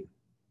with you.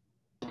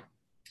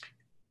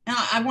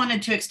 Now, I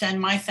wanted to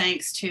extend my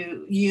thanks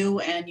to you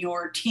and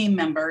your team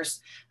members.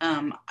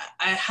 I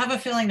have a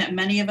feeling that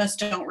many of us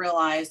don't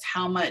realize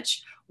how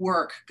much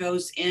work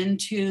goes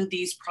into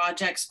these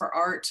projects for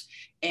art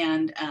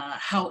and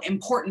how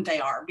important they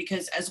are,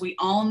 because as we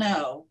all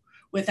know,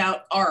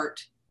 without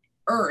art,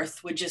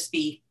 Earth would just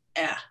be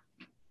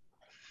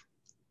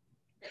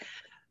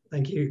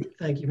Thank you,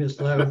 Ms.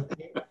 Lowe.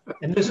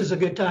 And this is a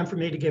good time for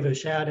me to give a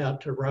shout out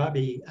to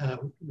Robbie.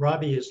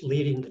 Robbie is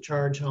leading the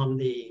charge on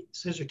the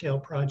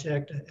Scissortail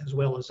project as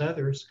well as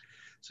others.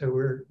 So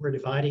we're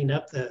dividing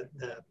up the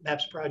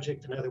MAPS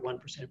project and other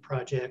 1%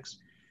 projects.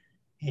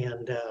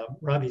 And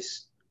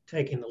Robbie's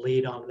taking the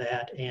lead on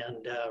that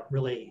and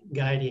really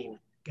guiding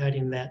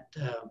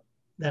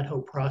that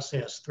whole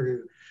process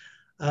through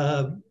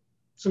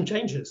some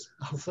changes,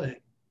 I'll say.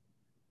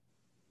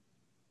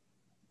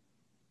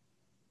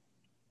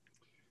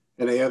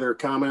 Any other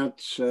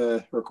comments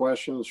or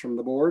questions from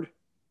the board?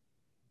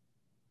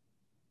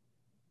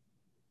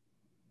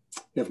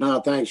 If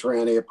not, thanks,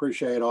 Randy.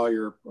 Appreciate all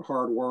your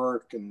hard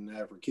work and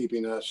for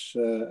keeping us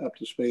up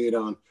to speed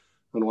on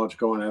what's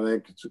going on. I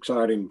think it's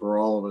exciting for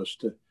all of us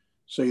to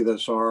see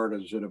this art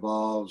as it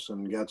evolves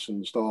and gets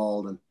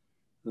installed in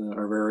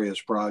our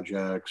various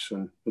projects.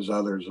 And as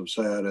others have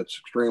said, it's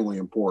extremely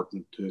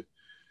important to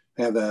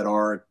have that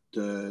art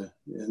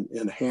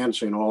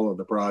enhancing all of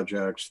the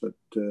projects that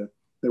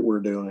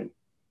we're doing.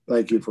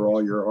 Thank you for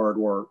all your hard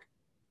work.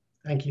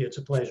 Thank you. It's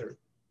a pleasure.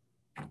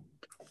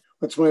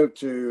 Let's move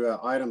to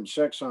item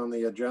 6 on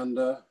the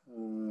agenda,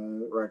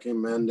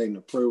 recommending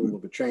approval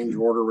of a change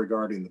order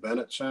regarding the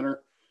Bennett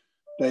Center.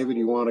 David,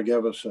 you want to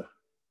give us a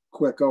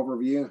quick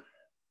overview?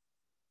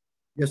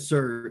 Yes,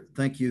 sir.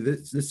 Thank you.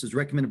 This is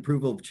recommend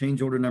approval of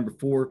change order number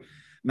 4,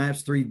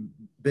 MAPS 3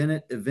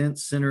 Bennett Event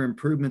Center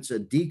improvements, a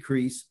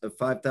decrease of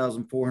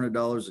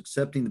 $5,400,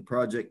 accepting the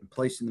project and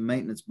placing the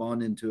maintenance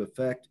bond into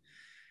effect.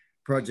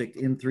 Project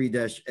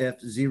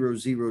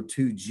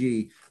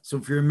M3-F002G. So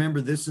if you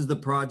remember, this is the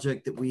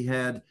project that we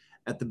had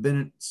at the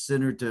Bennett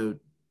Center to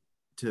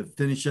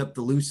finish up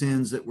the loose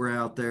ends that were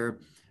out there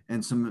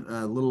and some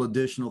little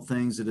additional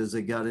things that as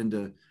they got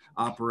into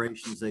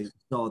operations, they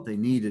saw what they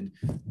needed.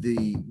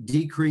 The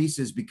decrease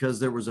is because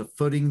there was a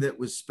footing that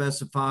was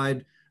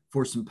specified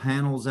for some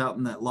panels out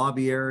in that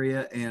lobby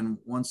area. And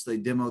once they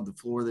demoed the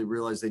floor, they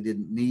realized they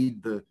didn't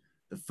need the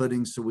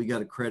footing. So we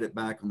got a credit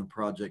back on the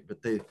project,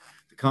 but the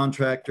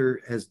contractor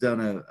has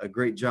done a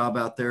great job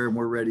out there and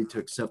we're ready to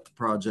accept the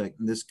project.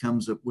 And this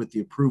comes up with the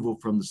approval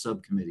from the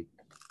subcommittee.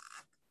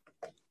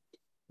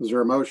 Is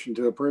there a motion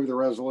to approve the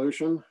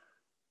resolution?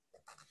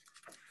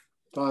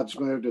 Todd's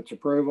moved its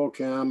approval.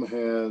 Kim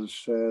has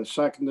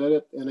seconded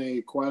it.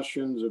 Any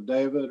questions of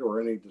David or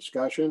any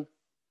discussion?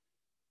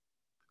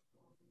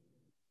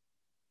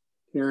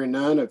 Hearing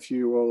none, if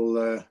you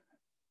will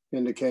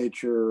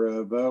indicate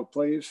your vote,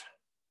 please.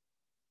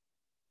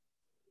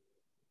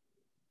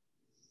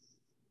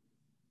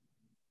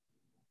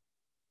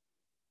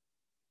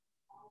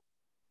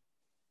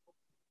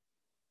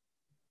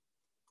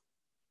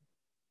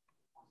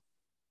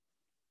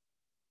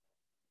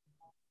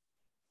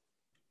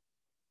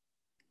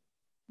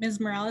 Ms.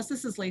 Morales,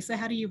 this is Lisa.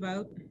 How do you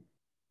vote?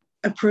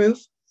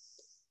 Approve.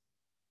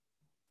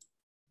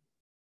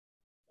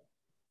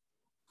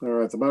 All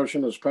right, the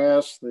motion is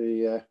passed.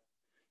 The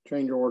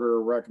change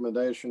order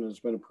recommendation has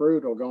been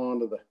approved. It'll go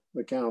on to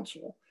the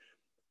council.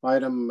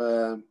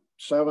 Item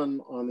 7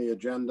 on the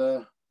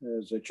agenda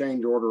is a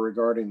change order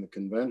regarding the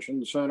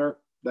convention center.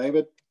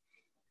 David?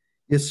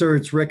 Yes, sir.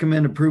 It's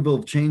recommend approval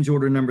of change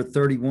order number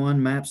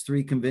 31, MAPS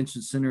 3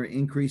 Convention Center,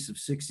 increase of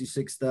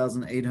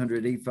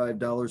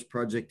 $66,885,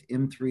 project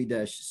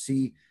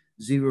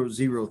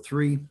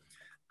M3-C003.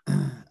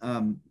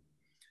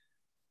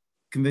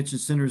 Convention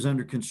Center is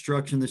under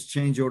construction. This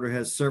change order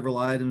has several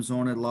items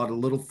on it, a lot of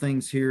little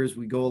things here as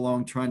we go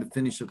along trying to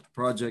finish up the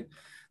project.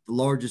 The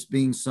largest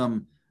being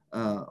some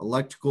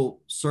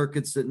electrical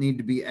circuits that need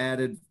to be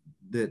added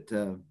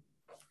that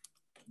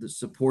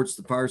supports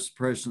the fire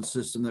suppression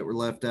system that were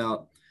left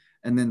out,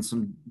 and then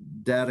some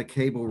data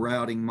cable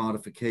routing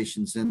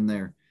modifications in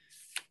there.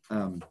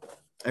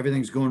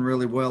 Everything's going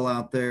really well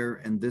out there,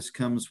 and this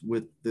comes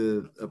with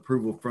the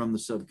approval from the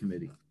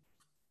subcommittee.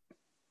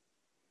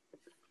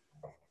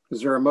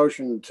 Is there a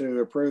motion to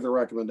approve the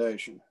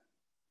recommendation?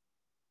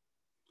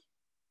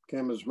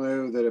 Kim has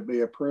moved that it be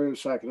approved,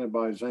 seconded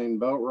by Zane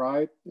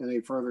Boatwright. Any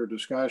further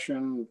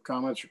discussion,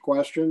 comments, or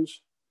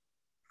questions?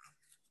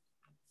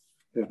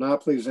 If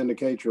not, please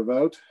indicate your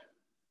vote.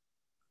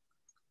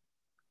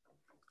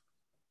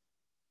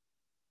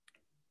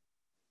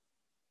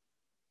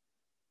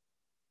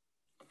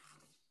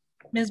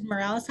 Ms.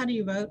 Morales, how do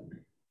you vote?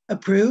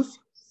 Approve.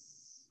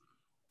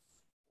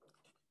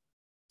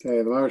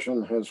 Okay, the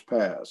motion has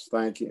passed.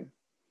 Thank you.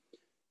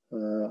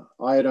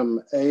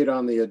 Item 8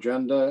 on the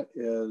agenda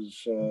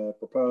is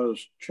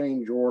proposed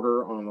change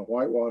order on the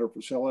Whitewater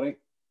facility.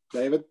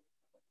 David?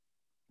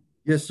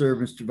 Yes, sir,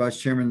 Mr.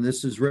 Vice Chairman.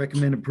 This is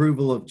recommend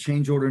approval of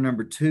change order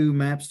number 2,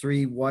 MAPS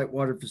 3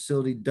 Whitewater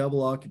Facility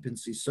double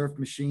occupancy surf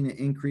machine, an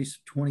increase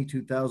of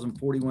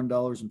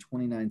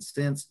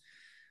 $22,041.29,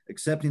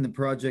 accepting the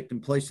project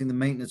and placing the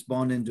maintenance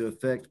bond into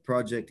effect,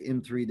 project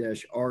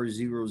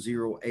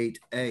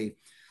M3-R008A.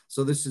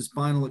 So this is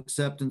final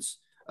acceptance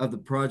of the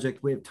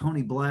project. We have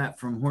Tony Blatt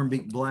from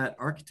Hornbeak Blatt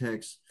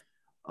Architects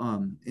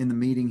in the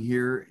meeting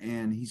here,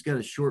 and he's got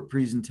a short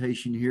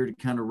presentation here to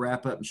kind of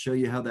wrap up and show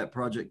you how that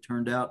project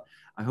turned out.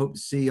 I hope to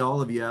see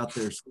all of you out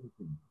there.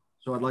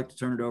 So I'd like to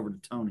turn it over to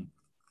Tony.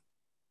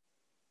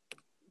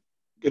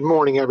 Good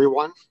morning,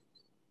 everyone.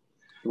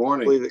 Good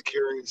morning. I believe that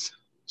Carrie's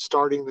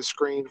starting the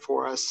screen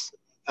for us.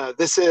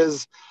 This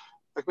is,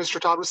 like Mr.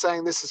 Todd was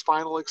saying, this is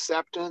final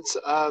acceptance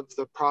of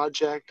the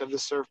project, of the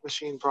surf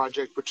machine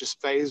project, which is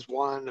phase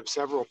 1 of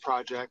several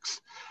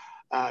projects.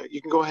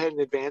 You can go ahead and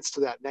advance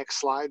to that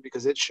next slide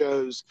because it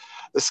shows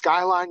the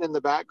skyline in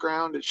the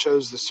background. It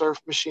shows the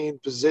surf machine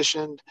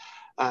positioned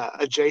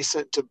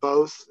adjacent to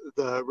both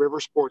the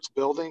River Sports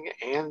building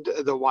and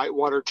the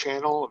Whitewater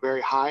Channel, a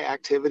very high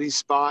activity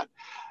spot.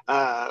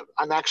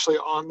 I'm actually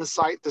on the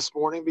site this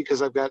morning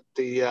because I've got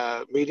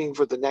the meeting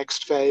for the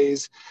next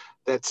phase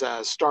that's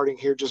starting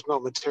here just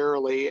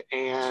momentarily.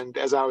 And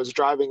as I was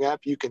driving up,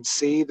 you can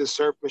see the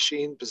surf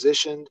machine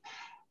positioned.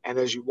 And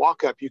as you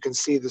walk up, you can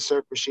see the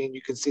surf machine.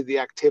 You can see the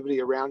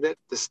activity around it.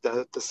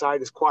 The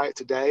site is quiet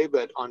today,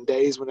 but on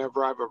days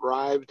whenever I've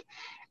arrived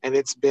and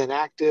it's been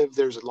active,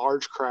 there's a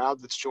large crowd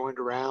that's joined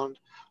around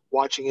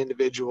watching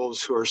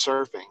individuals who are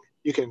surfing.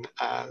 You can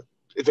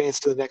advance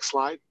to the next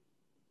slide.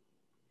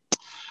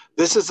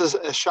 This is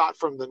a shot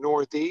from the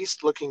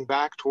northeast looking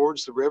back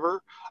towards the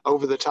river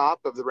over the top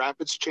of the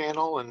Rapids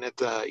Channel and at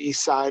the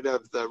east side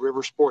of the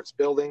River Sports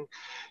building.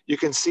 You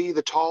can see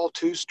the tall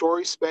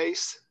 2-story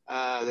space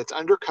that's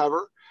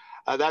undercover.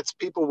 That's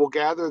people will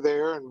gather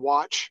there and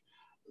watch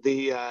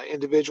the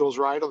individuals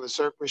ride on the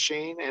surf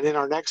machine. And in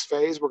our next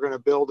phase, we're going to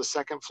build a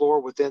second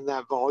floor within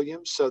that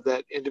volume so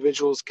that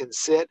individuals can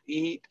sit,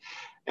 eat,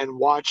 and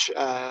watch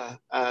the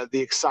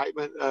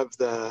excitement of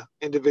the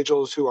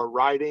individuals who are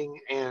riding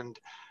and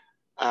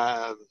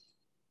at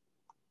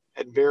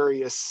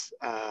various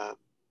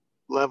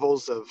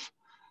levels of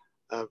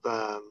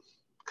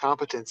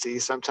competency.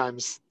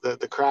 Sometimes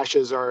the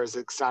crashes are as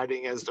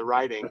exciting as the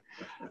riding,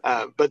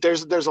 but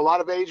there's a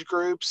lot of age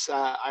groups.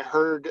 I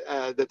heard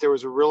that there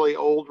was a really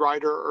old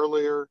rider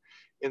earlier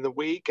in the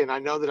week, and I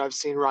know that I've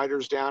seen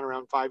riders down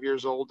around 5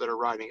 years old that are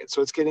riding it.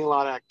 So it's getting a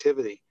lot of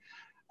activity.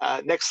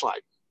 Next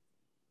slide.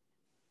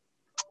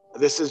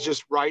 This is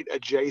just right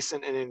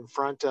adjacent and in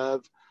front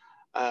of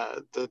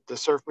the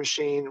surf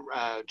machine,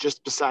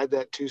 just beside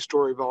that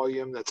 2-story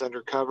volume that's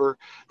undercover.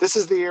 This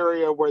is the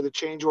area where the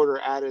change order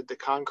added the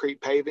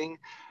concrete paving.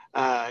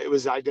 It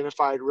was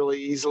identified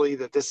really easily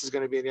that this is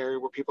going to be an area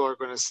where people are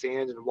going to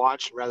stand and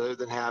watch rather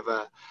than have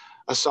a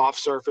soft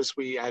surface.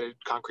 We added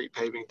concrete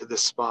paving to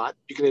this spot.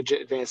 You can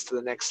advance to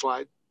the next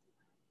slide.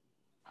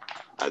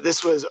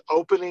 This was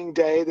opening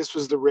day. This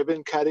was the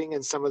ribbon cutting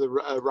and some of the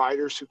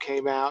riders who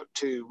came out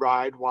to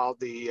ride while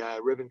the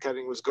ribbon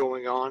cutting was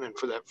going on and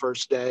for that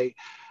first day.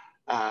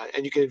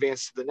 And you can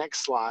advance to the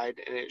next slide,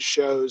 and it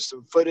shows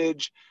some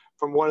footage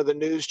from one of the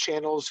news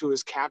channels who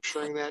was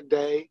capturing that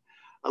day.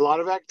 A lot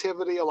of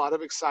activity, a lot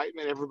of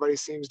excitement. Everybody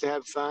seems to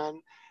have fun.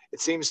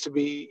 It seems to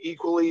be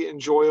equally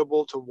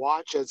enjoyable to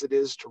watch as it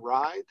is to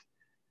ride.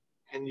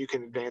 And you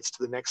can advance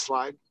to the next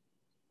slide.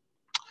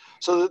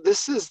 So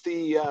this is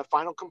the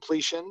final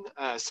completion.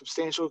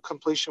 Substantial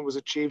completion was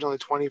achieved on the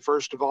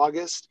 21st of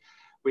August.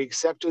 We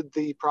accepted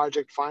the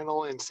project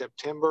final in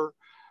September.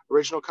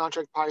 Original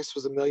contract price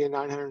was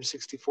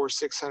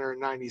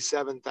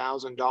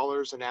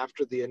 $1,964,697,000. And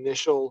after the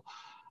initial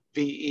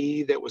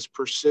VE that was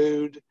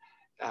pursued,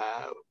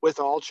 with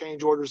all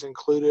change orders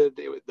included,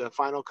 the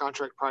final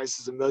contract price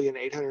is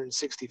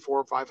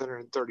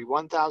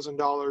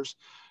 $1,864,531,000.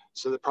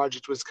 So the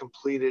project was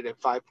completed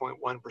at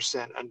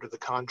 5.1% under the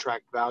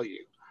contract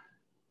value.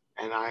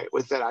 And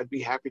with that, I'd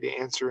be happy to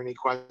answer any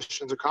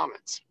questions or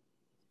comments.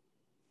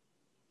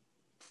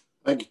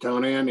 Thank you,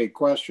 Tony. Any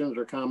questions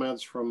or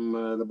comments from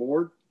the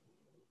board?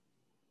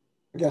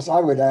 I guess I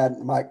would add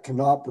Mike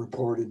Knopp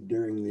reported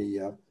during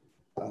the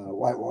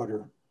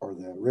Whitewater or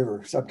the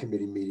River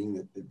Subcommittee meeting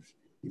that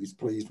he was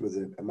pleased with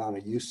the amount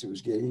of use it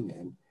was getting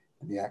and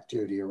the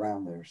activity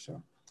around there.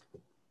 So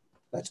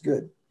that's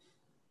good.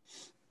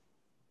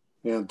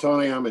 And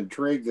Tony, I'm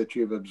intrigued that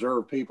you've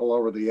observed people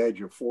over the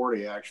age of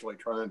 40 actually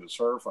trying to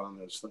surf on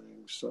this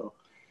thing. So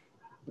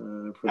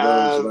for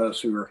those of us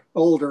who are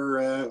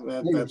older,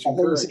 that's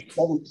encouraging.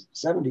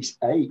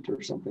 78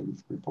 or something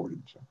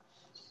reported. So.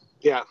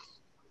 Yeah.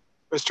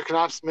 Mr.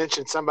 Knops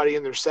mentioned somebody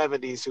in their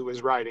 70s who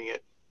was riding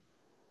it.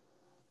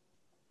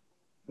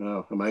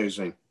 Oh,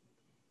 amazing.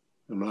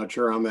 I'm not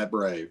sure I'm that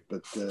brave,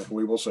 but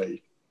we will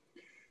see.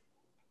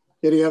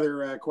 Any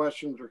other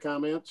questions or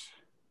comments?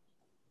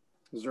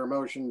 Is there a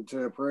motion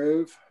to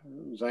approve?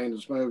 Zane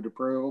has moved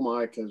approval.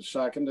 Mike has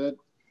seconded.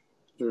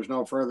 If there's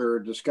no further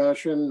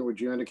discussion, would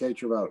you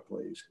indicate your vote,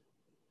 please?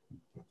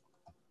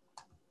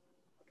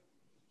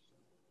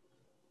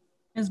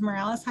 Ms.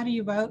 Morales, how do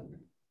you vote?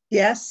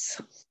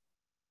 Yes.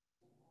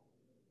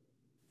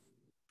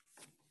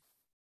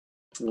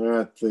 All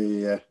right,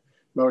 the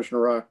motion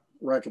to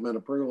recommend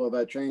approval of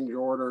that change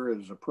order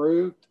is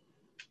approved.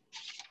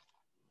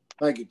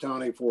 Thank you,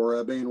 Tony,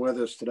 for being with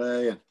us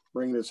today and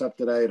bringing us up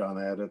to date on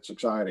that. It's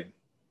exciting.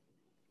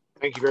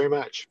 Thank you very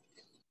much.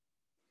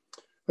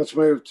 Let's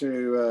move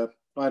to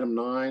item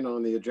 9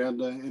 on the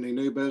agenda. Any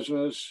new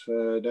business,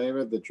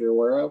 David, that you're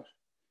aware of?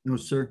 No,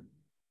 sir.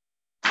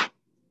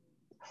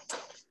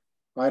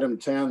 Item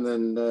 10,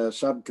 then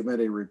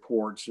subcommittee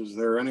reports. Is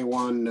there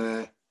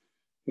anyone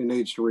who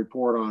needs to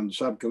report on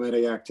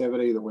subcommittee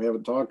activity that we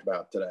haven't talked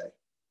about today?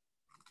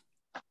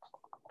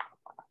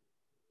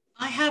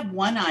 I have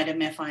one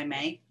item, if I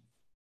may.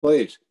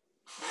 Please.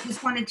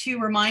 Just wanted to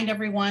remind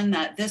everyone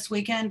that this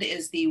weekend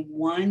is the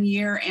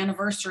 1-year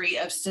anniversary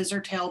of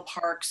Scissortail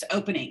Park's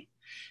opening.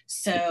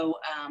 So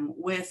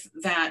with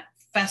that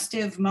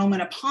festive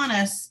moment upon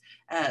us,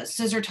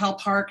 Scissortail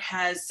Park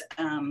has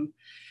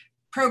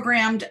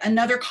programmed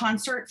another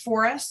concert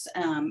for us.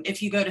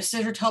 If you go to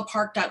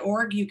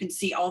scissortailpark.org, you can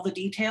see all the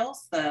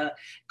details. The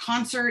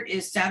concert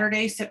is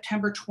Saturday,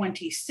 September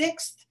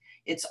 26th.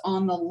 It's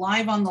on the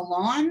Live on the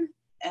Lawn.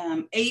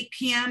 8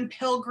 p.m.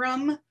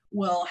 Pilgrim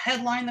will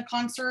headline the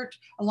concert,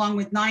 along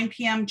with 9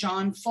 p.m.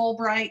 John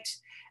Fulbright.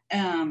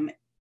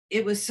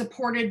 It was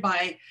supported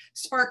by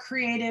Spark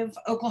Creative,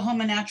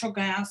 Oklahoma Natural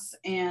Gas,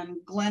 and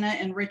Glenna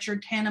and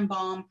Richard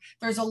Tannenbaum.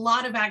 There's a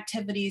lot of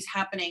activities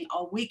happening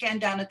all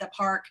weekend down at the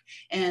park,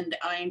 and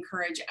I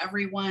encourage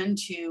everyone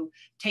to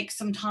take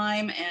some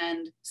time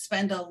and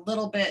spend a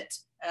little bit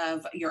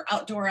of your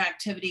outdoor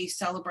activity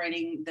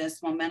celebrating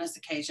this momentous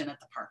occasion at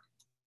the park.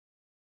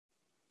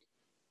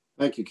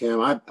 Thank you, Kim.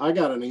 I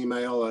got an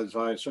email, as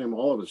I assume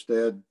all of us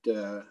did,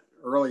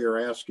 earlier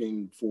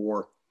asking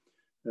for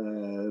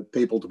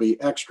people to be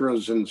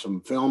extras in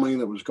some filming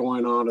that was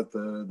going on at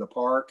the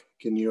park.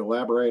 Can you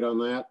elaborate on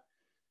that?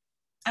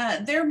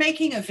 They're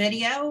making a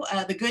video.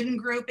 The Gooden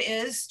Group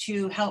is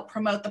to help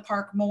promote the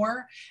park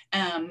more.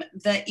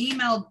 The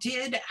email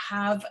did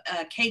have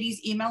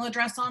Katie's email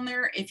address on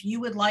there. If you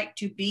would like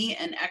to be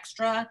an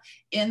extra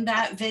in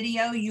that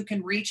video, you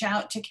can reach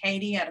out to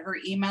Katie at her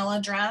email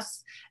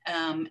address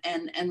and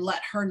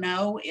let her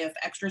know if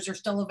extras are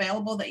still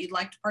available that you'd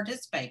like to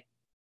participate.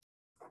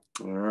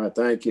 All right,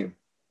 thank you.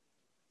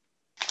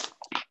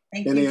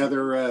 Any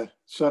other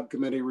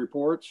subcommittee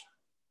reports?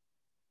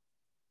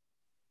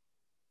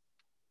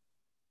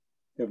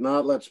 If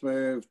not, let's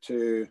move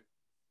to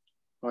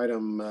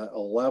item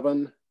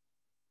 11,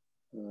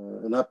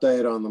 an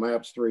update on the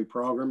MAPS 3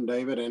 program.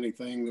 David,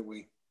 anything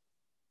that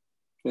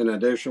in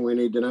addition, we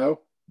need to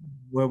know?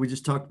 Well, we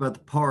just talked about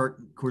the park.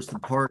 Of course, the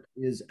park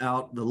is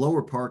out, the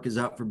lower park is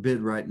out for bid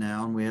right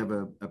now, and we have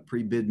a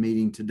pre-bid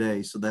meeting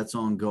today, so that's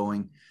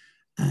ongoing.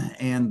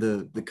 And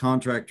the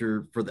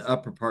contractor for the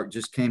upper park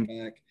just came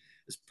back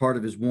as part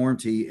of his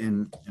warranty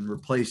and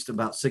replaced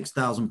about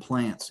 6,000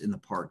 plants in the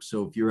park.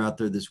 So if you're out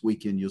there this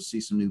weekend, you'll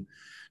see some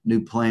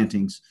new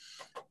plantings.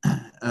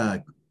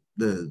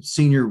 The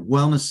senior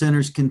wellness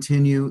centers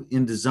continue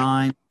in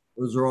design.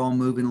 Those are all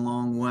moving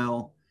along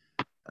well.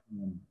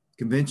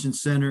 Convention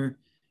center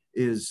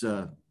is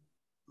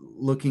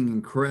looking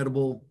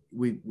incredible.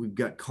 We've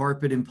got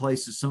carpet in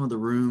places. Some of the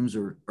rooms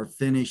are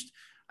finished.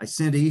 I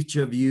sent each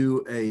of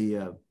you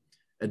a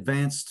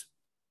advanced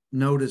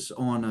notice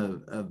on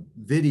a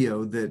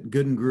video that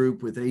Gooden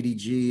Group with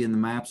ADG and the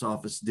MAPS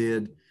office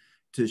did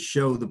to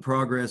show the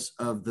progress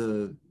of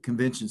the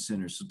convention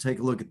center. So take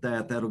a look at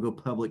that. That'll go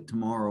public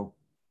tomorrow.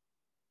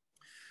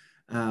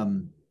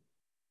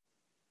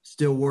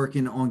 Still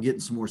working on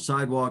getting some more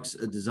sidewalks,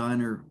 a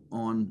designer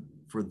on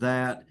for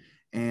that.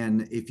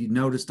 And if you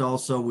noticed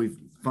also, we've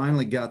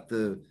finally got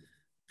the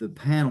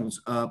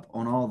panels up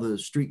on all the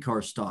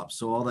streetcar stops.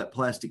 So all that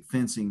plastic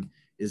fencing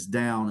is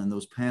down and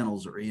those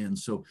panels are in.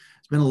 So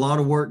it's been a lot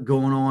of work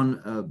going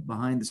on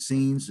behind the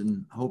scenes,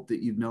 and hope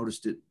that you've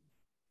noticed it.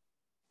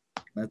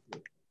 That's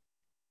it.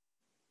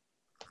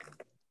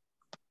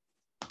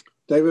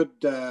 David,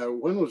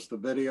 when was the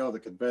video of the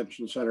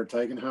convention center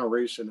taken? How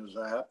recent is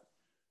that?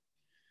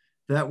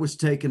 That was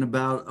taken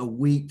about a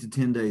week to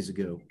 10 days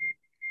ago.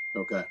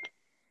 Okay.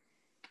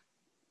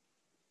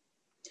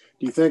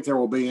 Do you think there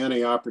will be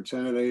any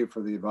opportunity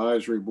for the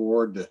advisory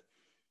board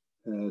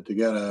to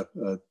get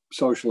a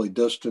socially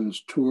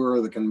distanced tour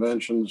of the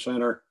convention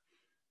center?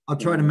 I'll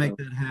try to make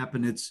that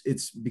happen.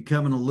 It's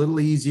becoming a little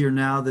easier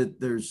now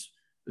that there's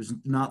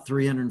not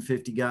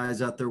 350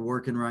 guys out there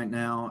working right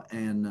now.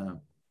 And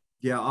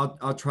yeah,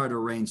 I'll try to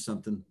arrange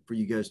something for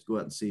you guys to go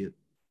out and see it.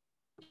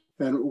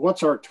 And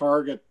what's our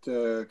target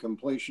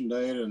completion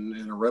date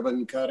and a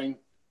ribbon cutting?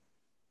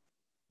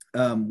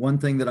 One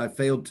thing that I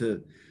failed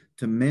to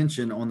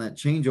mention on that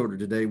change order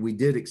today,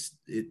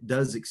 it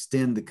does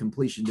extend the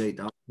completion date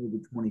to October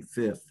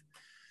 25th.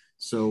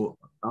 So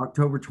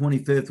October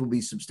 25th will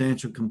be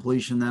substantial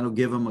completion. That'll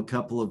give them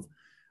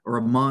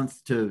a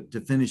month to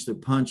finish their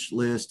punch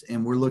list.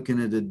 And we're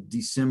looking at a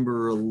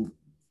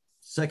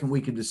second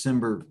week of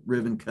December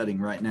ribbon cutting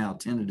right now,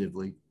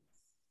 tentatively.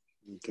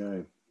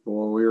 Okay.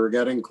 Well, we were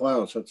getting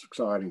close. That's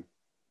exciting.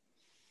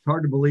 It's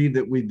hard to believe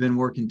that we've been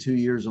working 2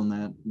 years on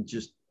that.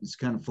 It's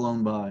kind of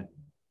flown by.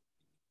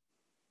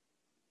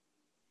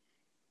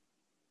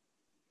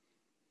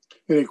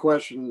 Any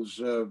questions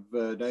of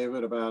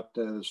David about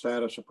the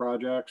status of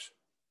projects?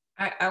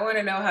 I want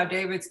to know how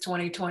David's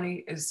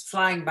 2020 is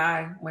flying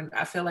by when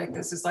I feel like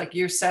this is like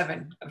year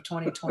 7 of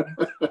 2020.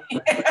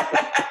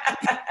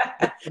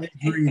 I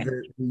agree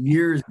that the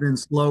year has been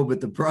slow,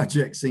 but the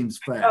project seems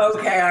fast.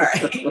 Okay, all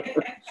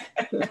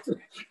right.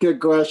 Good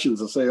question,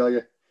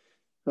 Cecilia.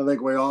 I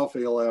think we all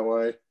feel that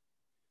way.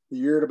 The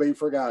year to be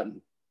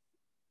forgotten.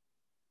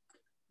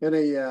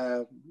 Any,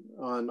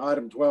 on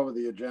item 12 of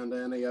the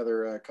agenda, any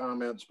other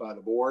comments by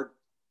the board?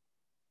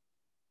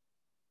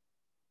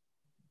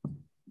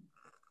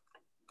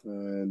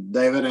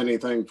 David,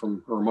 anything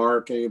from, or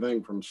Mark,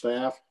 anything from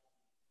staff?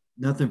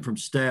 Nothing from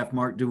staff.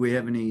 Mark, do we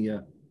have any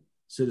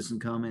citizen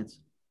comments?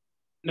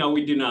 No,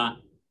 we do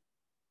not.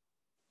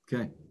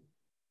 Okay.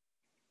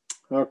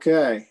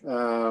 Okay.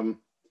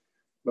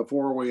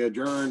 Before we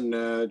adjourn,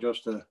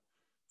 just a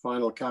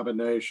final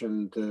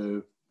commendation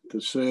to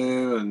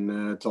Sue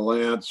and to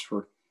Lance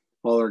for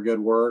all their good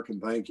work,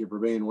 and thank you for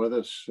being with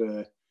us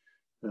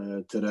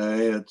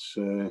today.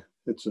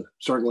 It's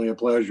certainly a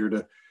pleasure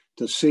to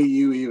see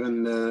you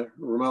even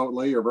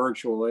remotely or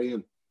virtually.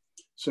 And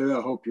Sue,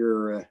 I hope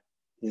you're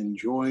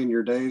enjoying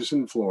your days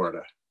in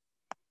Florida.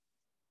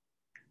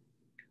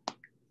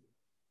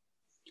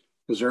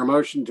 Is there a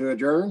motion to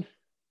adjourn?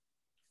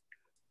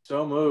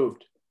 So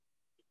moved.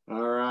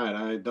 All right.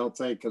 I don't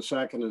think a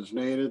second is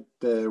needed.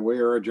 We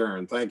are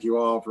adjourned. Thank you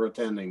all for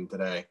attending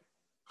today.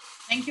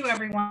 Thank you,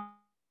 everyone.